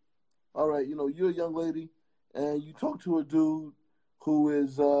think, all right, you're a young lady and you talk to a dude who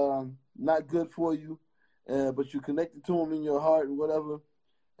is not good for you, but you're connected to him in your heart and whatever,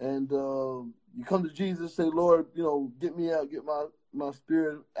 and you come to Jesus, say, Lord, get me out, get my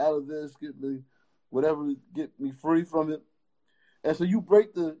spirit out of this, get me whatever, get me free from it. And so you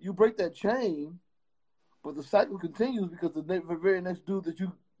break that chain, but the cycle continues because the very next dude that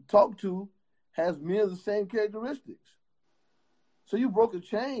you talk to has many of the same characteristics. So you broke a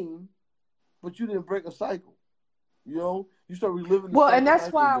chain, but you didn't break a cycle. You start reliving the cycle. And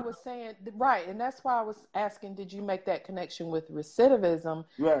that's why I was saying, right, and that's why I was asking, did you make that connection with recidivism?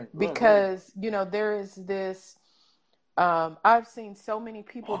 Right. Because, there is this, I've seen so many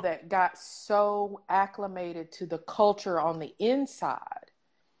people that got so acclimated to the culture on the inside.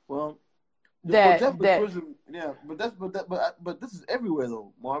 Well, but this is everywhere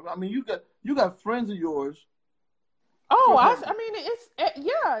though, Marv. I mean, you got friends of yours. Oh, I mean, it's in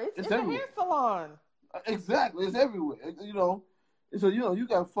the hair salon. Exactly, it's everywhere. And so you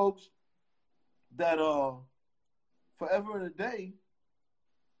got folks that forever and a day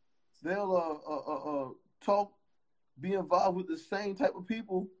they'll talk, be involved with the same type of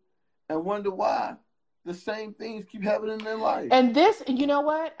people, and wonder why the same things keep happening in their life. And this, you know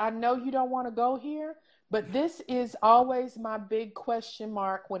what? I know you don't want to go here, but this is always my big question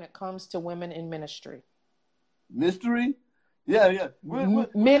mark when it comes to women in ministry. Mystery? Yeah.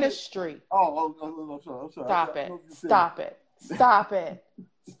 Ministry. Oh, I'm sorry. Stop it.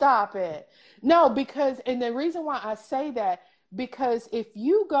 Stop it. No, because, and the reason why I say that, because if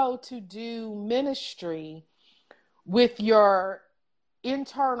you go to do ministry with your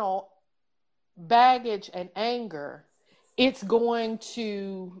internal baggage and anger, it's going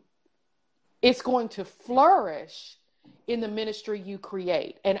to flourish in the ministry you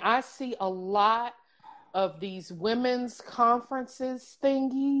create. And I see a lot of these women's conferences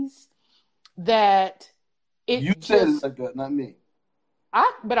thingies that You it said it just like that, not me.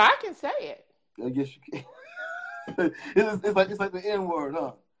 but I can say it. I guess you can. It's like the N word,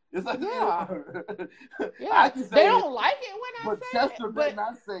 huh? It's like the N word. Yeah. I can say they it, don't like it when I say Chester it. better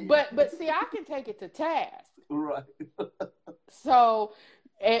not say But see, I can take it to task. Right. So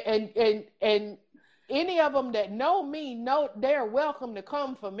and any of them that know me know they're welcome to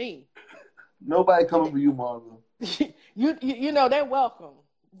come for me. Nobody coming for you, Marvin. you know they're welcome.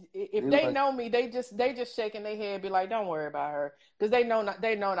 If they like, know me, they just shaking their head, be like, "Don't worry about her," because they know not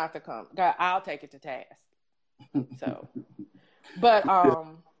to come. God, I'll take it to task. So, but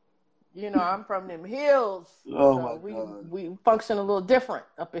you know, I'm from them hills, oh so my God. we function a little different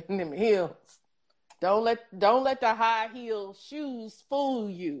up in them hills. Don't let the high heel shoes fool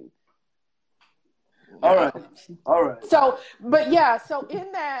you. All right. So, but yeah, so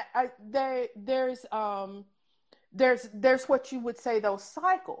in that, there's what you would say those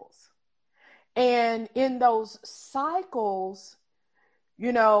cycles, and in those cycles,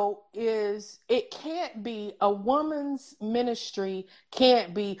 you know, it can't be a woman's ministry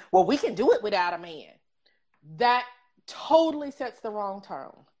can't be, well, we can do it without a man. That totally sets the wrong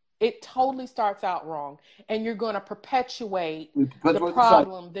tone. It totally starts out wrong, and you're going to perpetuate the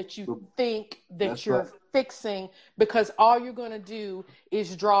problem that you think that you're fixing, because all you're going to do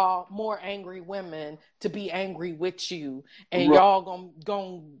is draw more angry women to be angry with you, and y'all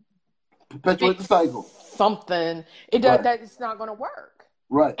going perpetuate the cycle. Something that it's not going to work.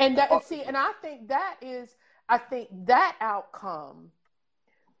 Right. And I think that outcome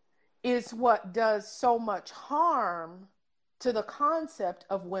is what does so much harm to the concept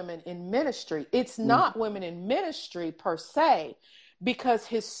of women in ministry. It's not women in ministry per se, because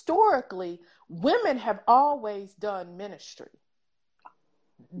historically women have always done ministry.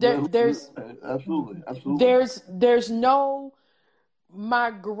 There's absolutely. There's no, my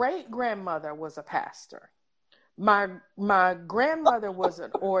great grandmother was a pastor. My grandmother was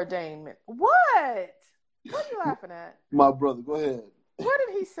an ordained minister. What are you laughing at? My brother, go ahead. What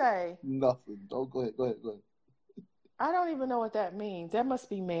did he say? Nothing. Don't go ahead. Go ahead. I don't even know what that means. That must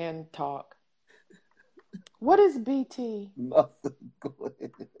be man talk. What is BT? Nothing. Go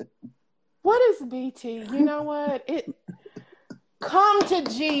ahead. What is BT? You know what? Come to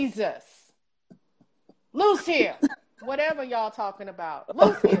Jesus. Loose here. Whatever y'all talking about.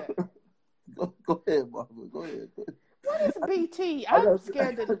 Loose here. Go ahead, Marvin. Go ahead. What is BT? I'm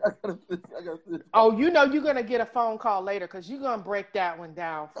scared to. I gotta finish. Oh, you know you're gonna get a phone call later because you're gonna break that one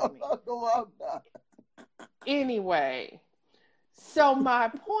down for me. No, I'm not. Anyway, so my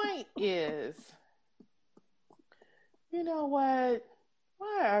point is, you know what?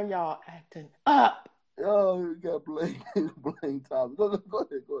 Why are y'all acting up? Oh, you got blame Thomas. Go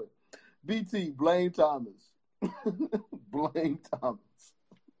ahead. BT, blame Thomas. Blame Thomas.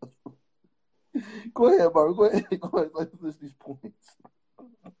 Go ahead, Marvin. Go ahead. Let's list these points.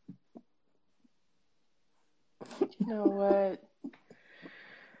 You know what?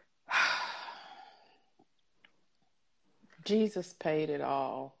 Jesus paid it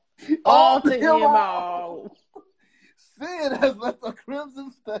all. All to him all. Sin has left a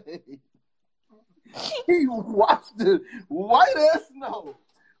crimson stain. He washed it white as snow.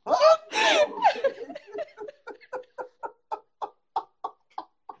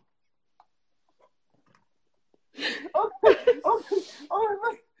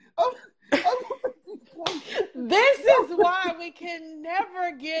 This is why we can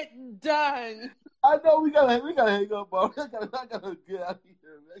never get done. I know we gotta hang up, bro. I gotta get out of here. I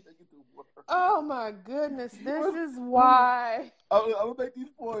gotta get to work. Oh my goodness, this is why. I'm gonna make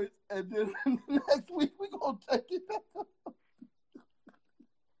these points, and then next week we're gonna take it back up.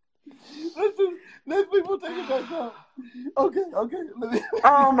 Next week we'll take it back up. Okay.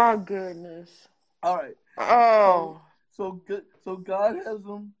 Oh my goodness. All right. Oh. So God has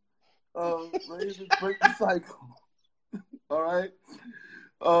them ready to break the cycle. All right.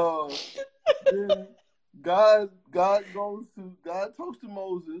 Then God talks to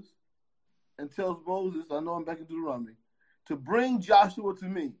Moses and tells Moses, I know I'm back in Deuteronomy, to bring Joshua to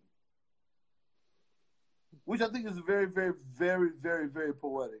me, which I think is very, very, very, very, very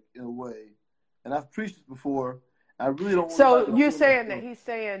poetic in a way. And I've preached this before. I really don't want So nobody to you're steal my saying that stuff. he's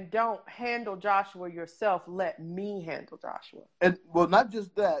saying, don't handle Joshua yourself. Let me handle Joshua. And well, not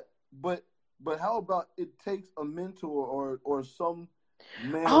just that, but how about it takes a mentor or some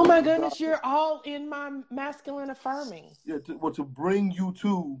man or Oh my woman of God, goodness, you're all in my masculine affirming. yeah, to bring you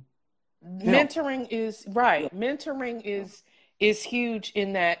to him. Mentoring is Yeah, right. Mentoring yeah. is huge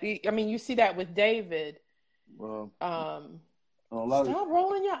in that. I mean, you see that with David. Well, Um, a lot of Stop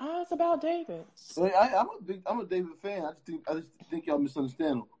rolling your eyes about David. I'm a David fan. I just think y'all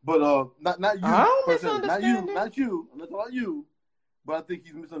misunderstand him. But not I you don't per se. misunderstand him. Not you. I'm not talking about you. But I think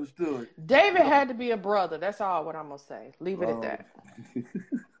he's misunderstood. David had to be a brother. That's all what I'm gonna say. Leave it at Uh, that.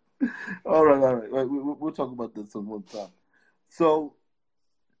 all right, all right. We'll talk about this some one time. So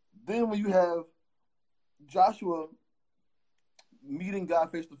then, when you have Joshua meeting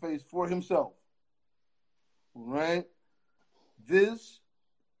God face to face for himself, right? This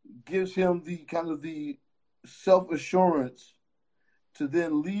gives him the kind of the self assurance to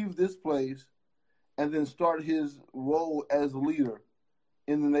then leave this place and then start his role as a leader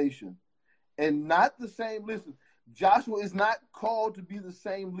in the nation. And not the same, listen, Joshua is not called to be the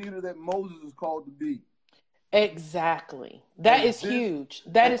same leader that Moses is called to be. Exactly. That And is this, huge.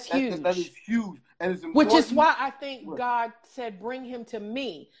 That is that is huge. huge. And it's Which is important. why I think Right. God said, bring him to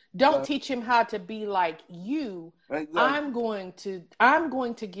me. Don't Right. teach him how to be like you. Exactly. I'm going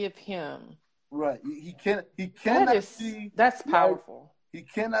to give him. Right. He cannot be That's like powerful. he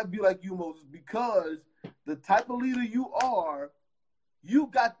cannot be like you, Moses, because the type of leader you are, you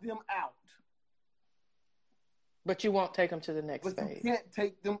got them out. But you won't take them to the next But phase. you can't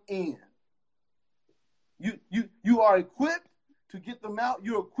take them in. You are equipped to get them out.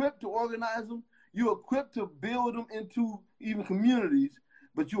 You're equipped to organize them. You're equipped to build them into even communities,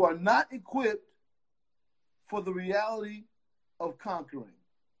 but you are not equipped for the reality of conquering.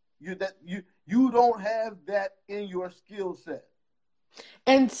 You don't have that in your skill set.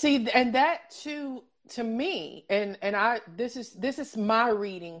 And see, and that too, to me, and this is my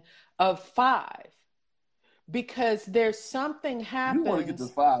reading of 5, because there's something You want to get to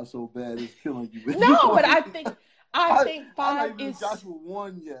happens. 5 so bad it's killing you. But you No, want but to, I think I'm not 5 even in is. Joshua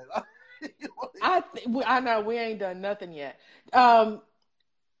 1 yet. I know we ain't done nothing yet.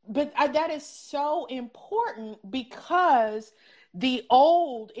 But that is so important, because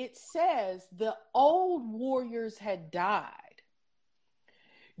it says the old warriors had died.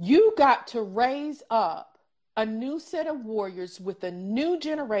 You got to raise up a new set of warriors with a new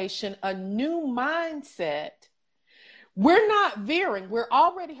generation, a new mindset. We're not veering. We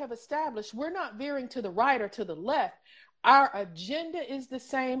already have established we're not veering to the right or to the left. Our agenda is the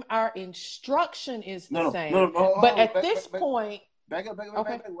same. Our instruction is the same. But at this point, back up.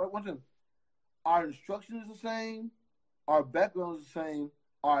 okay. One thing. Our instruction is the same. Our background is the same.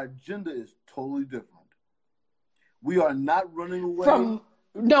 Our agenda is totally different. We are not running away.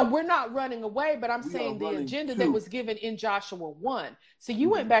 No, we're not running away, but I'm saying the agenda that to. was given in Joshua 1. So you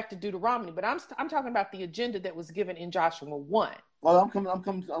went back to Deuteronomy, but I'm talking about the agenda that was given in Joshua 1. Well, I'm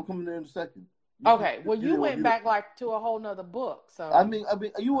coming there in a second. Okay. Well, you went back like to a whole nother book. So I mean,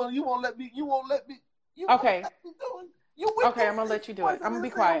 you won't let me. Okay. Okay, I'm through gonna let you do 6 it. I'm gonna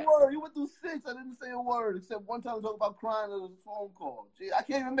be I didn't say a quiet. word. You went through 6. I didn't say a word except one time I talked about crying on a phone call. Gee, I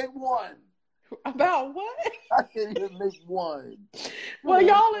can't even make one. About what? I can't even make one. Well,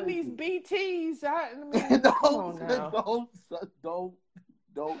 y'all in these BTs. I mean, come on now.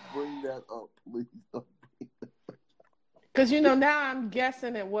 Don't bring that up, please. Because now I'm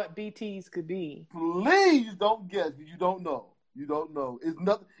guessing at what BTs could be. Please don't guess. You don't know. You don't know.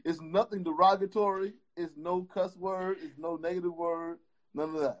 It's nothing derogatory. It's no cuss word. It's no negative word.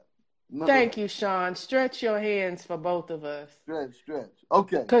 None of that. Thank you, Sean. Stretch your hands for both of us. Stretch.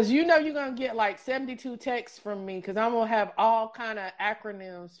 Okay. Because you're going to get like 72 texts from me, because I'm going to have all kind of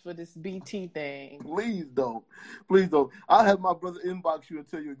acronyms for this BT thing. Please don't. I'll have my brother inbox you and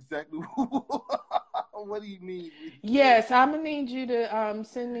tell you exactly what he means. Yes, I'm going to need you to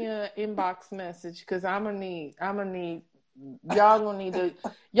send me an inbox message, because I'm going to need y'all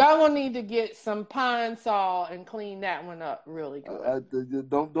gonna need to get some Pine Sol and clean that one up really good.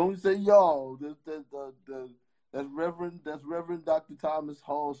 Don't say y'all. That's Reverend Dr. Thomas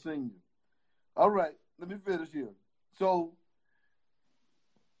Hall Sr. All right, let me finish here. So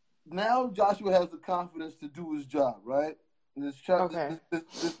now Joshua has the confidence to do his job, right? And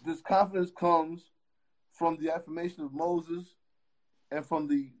this confidence comes from the affirmation of Moses and from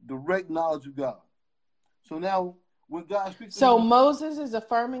the direct knowledge of God. So now when God speaks to him, Moses is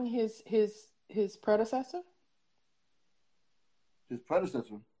affirming his predecessor? His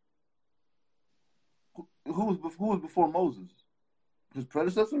predecessor? Who was before Moses? His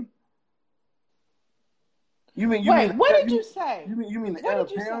predecessor? You mean Wait, what did you, you say? you mean the What heir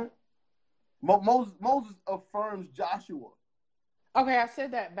did you say? apparent? Moses affirms Joshua. Okay, I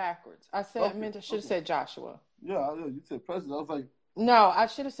said that backwards. Okay, I should have okay. said Joshua. Yeah, you said president. I was like, No, I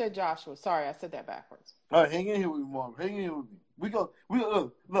should have said Joshua. Sorry, I said that backwards. all right, hang in here with me, Marv. Hang in here with me.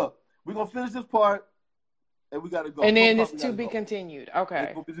 Look. We're gonna finish this part, and we gotta go. And 12 then o'clock, it's we to gotta be go. continued. We're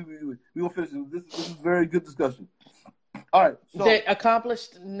Okay. gonna finish it. This is very good discussion. All right, so That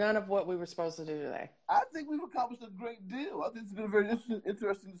accomplished none of what we were supposed to do today. I think we've accomplished a great deal. I think it's been a very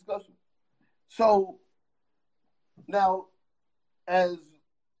interesting discussion. So now, as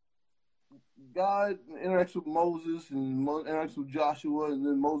God interacts with Moses and interacts with Joshua, and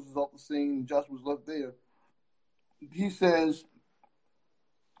then Moses is off the scene, and Joshua's left there. He says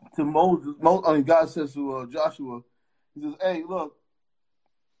to God says to Joshua, he says, "Hey, look,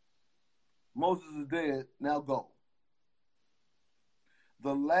 Moses is dead. Now go."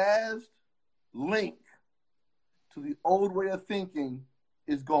 The last link to the old way of thinking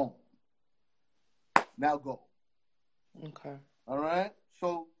is gone. Now go. Okay. All right.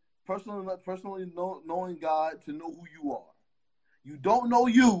 So personally knowing God to know who you are. You don't know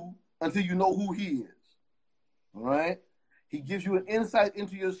you until you know who He is. All right. He gives you an insight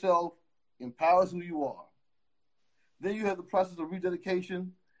into yourself, empowers who you are. Then you have the process of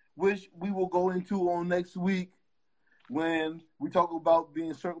rededication, which we will go into on next week when we talk about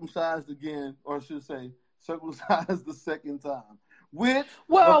being circumcised again, or I should say, circumcised the second time. Which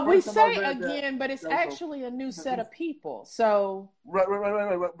Well, we first time I say read again, but it's that was actually a new set of people. So right.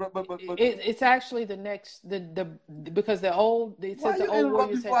 But it's actually the next because the old it why says the you old interrupt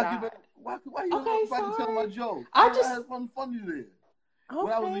warriors before had I give died. it? Why you Okay, interrupt before I can tell my sorry. joke? I I just had something funny there.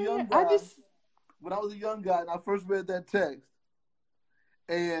 When I was a okay. young I guy, just and I first read that text,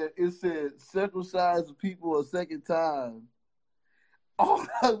 and it said circumcise the people a second time.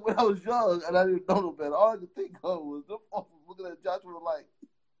 When I was young and I didn't know no better, all I could think of was them folks looking at Joshua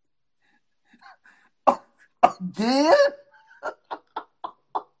like, again?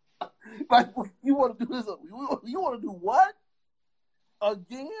 Like, you want to do this? You want to do what?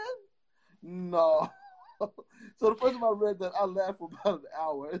 Again? No. So the first time I read that, I laughed for about an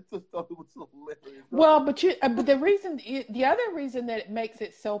hour. I just thought it was hilarious. well, but the other reason that it makes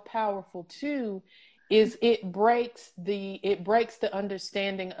it so powerful too is it breaks the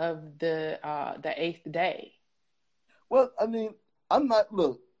understanding of the eighth day. Well, I mean, I'm not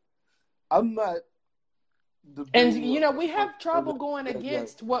And debating. we have trouble going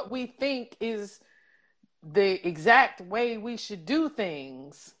against what we think is the exact way we should do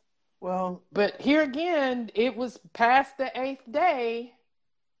things. Well, but here again, it was past the eighth day.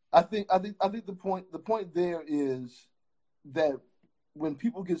 I think the point there is that when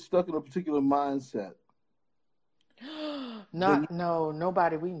people get stuck in a particular mindset,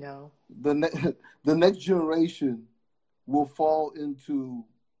 nobody we know. The next generation will fall into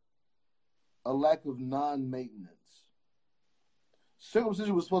a lack of non-maintenance.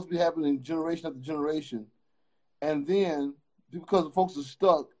 Circumcision was supposed to be happening generation after generation, and then because the folks are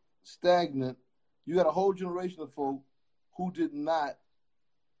stuck, stagnant, you got a whole generation of folk who did not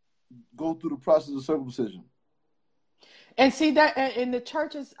go through the process of circumcision. And see that in the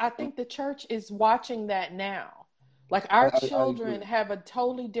churches, I think the church is watching that now. Like our children have a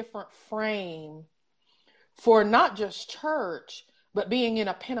totally different frame for not just church, but being in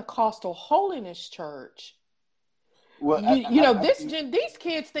a Pentecostal holiness church. Well, these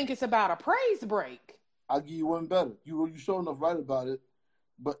kids think it's about a praise break. I'll give you one better. You sure enough right about it,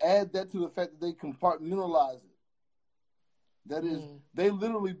 but add that to the fact that they compartmentalize it. That is, they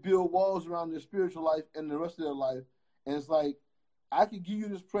literally build walls around their spiritual life and the rest of their life. And it's like, I could give you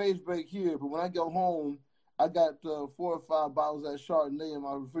this praise break here, but when I go home, I got 4 or 5 bottles of Chardonnay in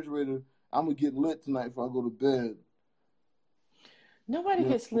my refrigerator. I'm going to get lit tonight before I go to bed. Nobody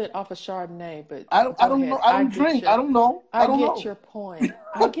gets lit off of Chardonnay, but I don't know. I don't drink. I don't know. I get your point.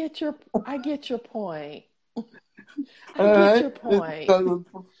 I get your point. I get your point.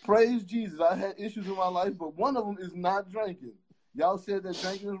 Praise Jesus. I had issues in my life, but one of them is not drinking. Y'all said that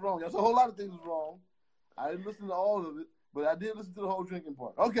drinking is wrong. Y'all said a whole lot of things is wrong. I didn't listen to all of it, but I did listen to the whole drinking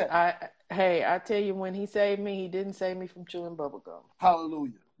part. Okay. I tell you, when he saved me, he didn't save me from chewing bubblegum.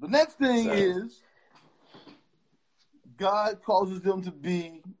 Hallelujah. The next thing is God causes them to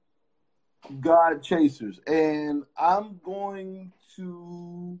be God chasers. And I'm going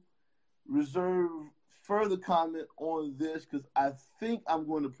to reserve further comment on this because I think I'm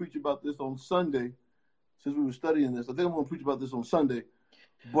going to preach about this on Sunday. Since we were studying this, I think I'm going to preach about this on Sunday.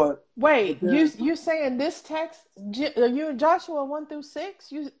 But wait, you saying this text? Are you in Joshua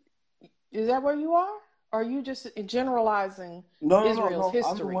 1-6? Is that where you are? Or are you just generalizing Israel's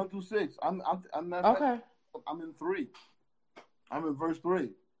history? I'm 1-6. I'm okay. I'm in 3. I'm in verse 3.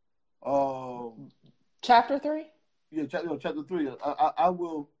 Chapter 3? Yeah, chapter 3. I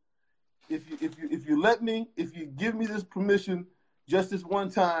will, if you let me, if you give me this permission just this one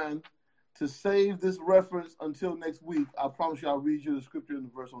time to save this reference until next week, I promise you I'll read you the scripture and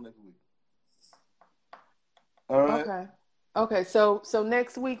the verse on next week. All right? Okay. So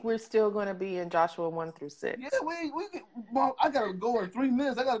next week we're still going to be in Joshua 1 through 6. Yeah, Mom, I gotta go in 3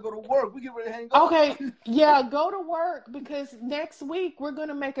 minutes. I gotta go to work. We get ready to hang up. Okay, yeah, go to work because next week we're going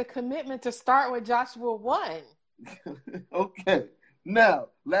to make a commitment to start with Joshua 1. Okay. Now,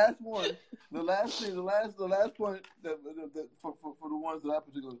 last one. The last point that for the ones that I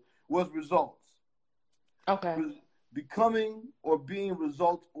particularly was results. Okay. Becoming or being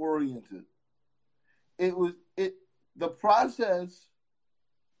results oriented. The process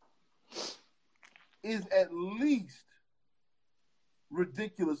is at least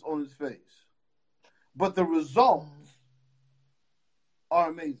ridiculous on its face, but the results are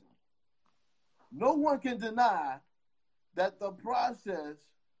amazing. No one can deny that the process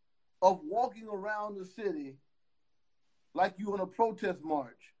of walking around the city like you on a protest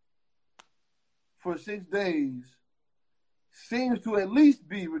march for 6 days seems to at least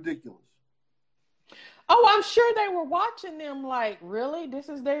be ridiculous. Oh, I'm sure they were watching them like, really? This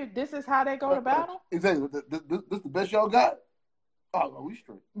is how they go to battle? Exactly. This the best y'all got? Oh, we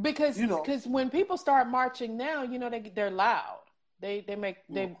straight. Because when people start marching now, they're loud. They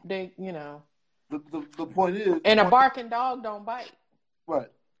The point is, and a barking dog don't bite. Right.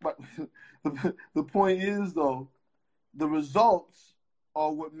 But the point is, though, the results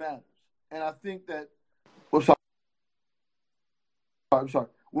are what matters. And I think that I'm sorry.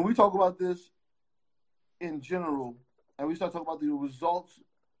 When we talk about this in general, and we start talking about the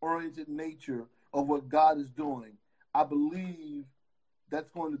results-oriented nature of what God is doing, I believe that's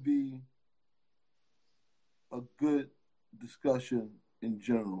going to be a good discussion in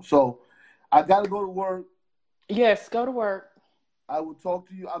general. So I got to go to work. Yes, go to work. I will talk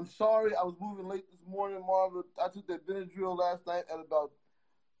to you. I'm sorry I was moving late this morning, Marva. I took that Benadryl last night at about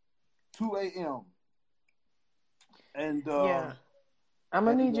 2 a.m. And yeah, I'm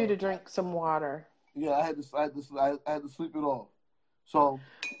gonna need you to drink some water. Yeah, I had to sleep it off. So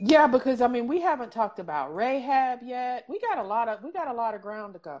yeah, because we haven't talked about Rahab yet. We got a lot of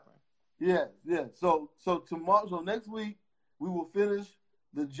ground to cover. Yeah. So next week we will finish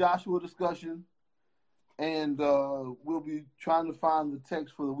the Joshua discussion, and we'll be trying to find the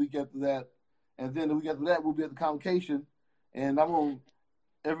text for the week after that, and then the week after that we'll be at the convocation, and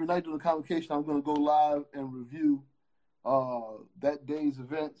every night during the convocation I'm gonna go live and review that day's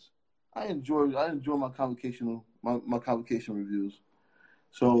events. I enjoy my convocation reviews.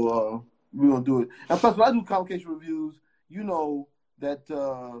 So we're gonna do it. And plus, when I do convocation reviews, you know that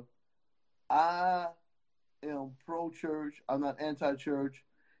I am pro-church. I'm not anti-church,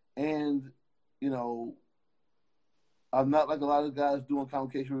 and I'm not like a lot of guys doing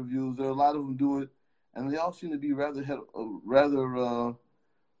convocation reviews. There are a lot of them do it, and they all seem to be rather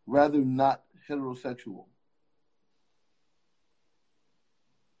not heterosexual.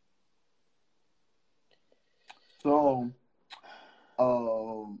 So,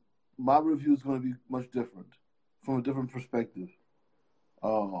 my review is going to be much different, from a different perspective.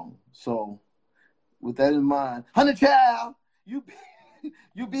 So, with that in mind, honey child, you be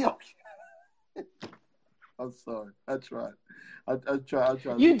okay. I'm sorry. I tried. I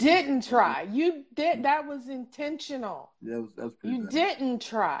tried. You didn't try. You did. That was intentional. Yeah, that's pretty You bad. didn't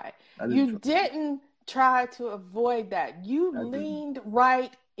try. You didn't try to avoid that. You leaned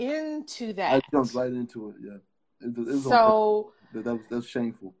right into that. I jumped right into it. Yeah. So that's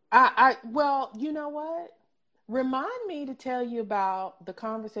shameful. Well, you know what? Remind me to tell you about the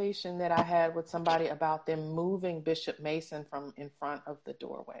conversation that I had with somebody about them moving Bishop Mason from in front of the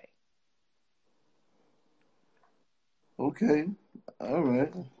doorway. Okay. All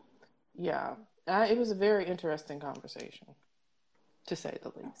right. Yeah. It was a very interesting conversation, to say the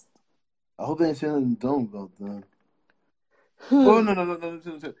least. I hope they didn't say anything dumb about that. Oh, no.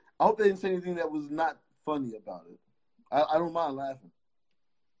 I hope they didn't say anything that was not funny about it. I don't mind laughing.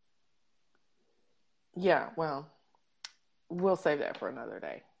 Yeah, well, we'll save that for another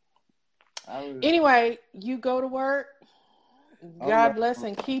day. Anyway, you go to work. God bless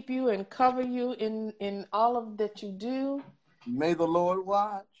and keep you and cover you in all of that you do. May the Lord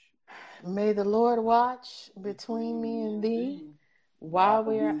watch. May the Lord watch between me and thee while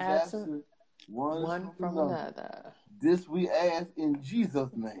we are absent one from another. This we ask in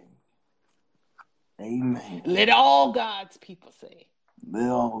Jesus' name. Amen. Let all God's people say. They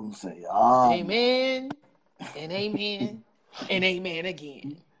all say amen. Amen and amen and amen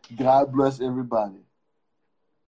again. God bless everybody.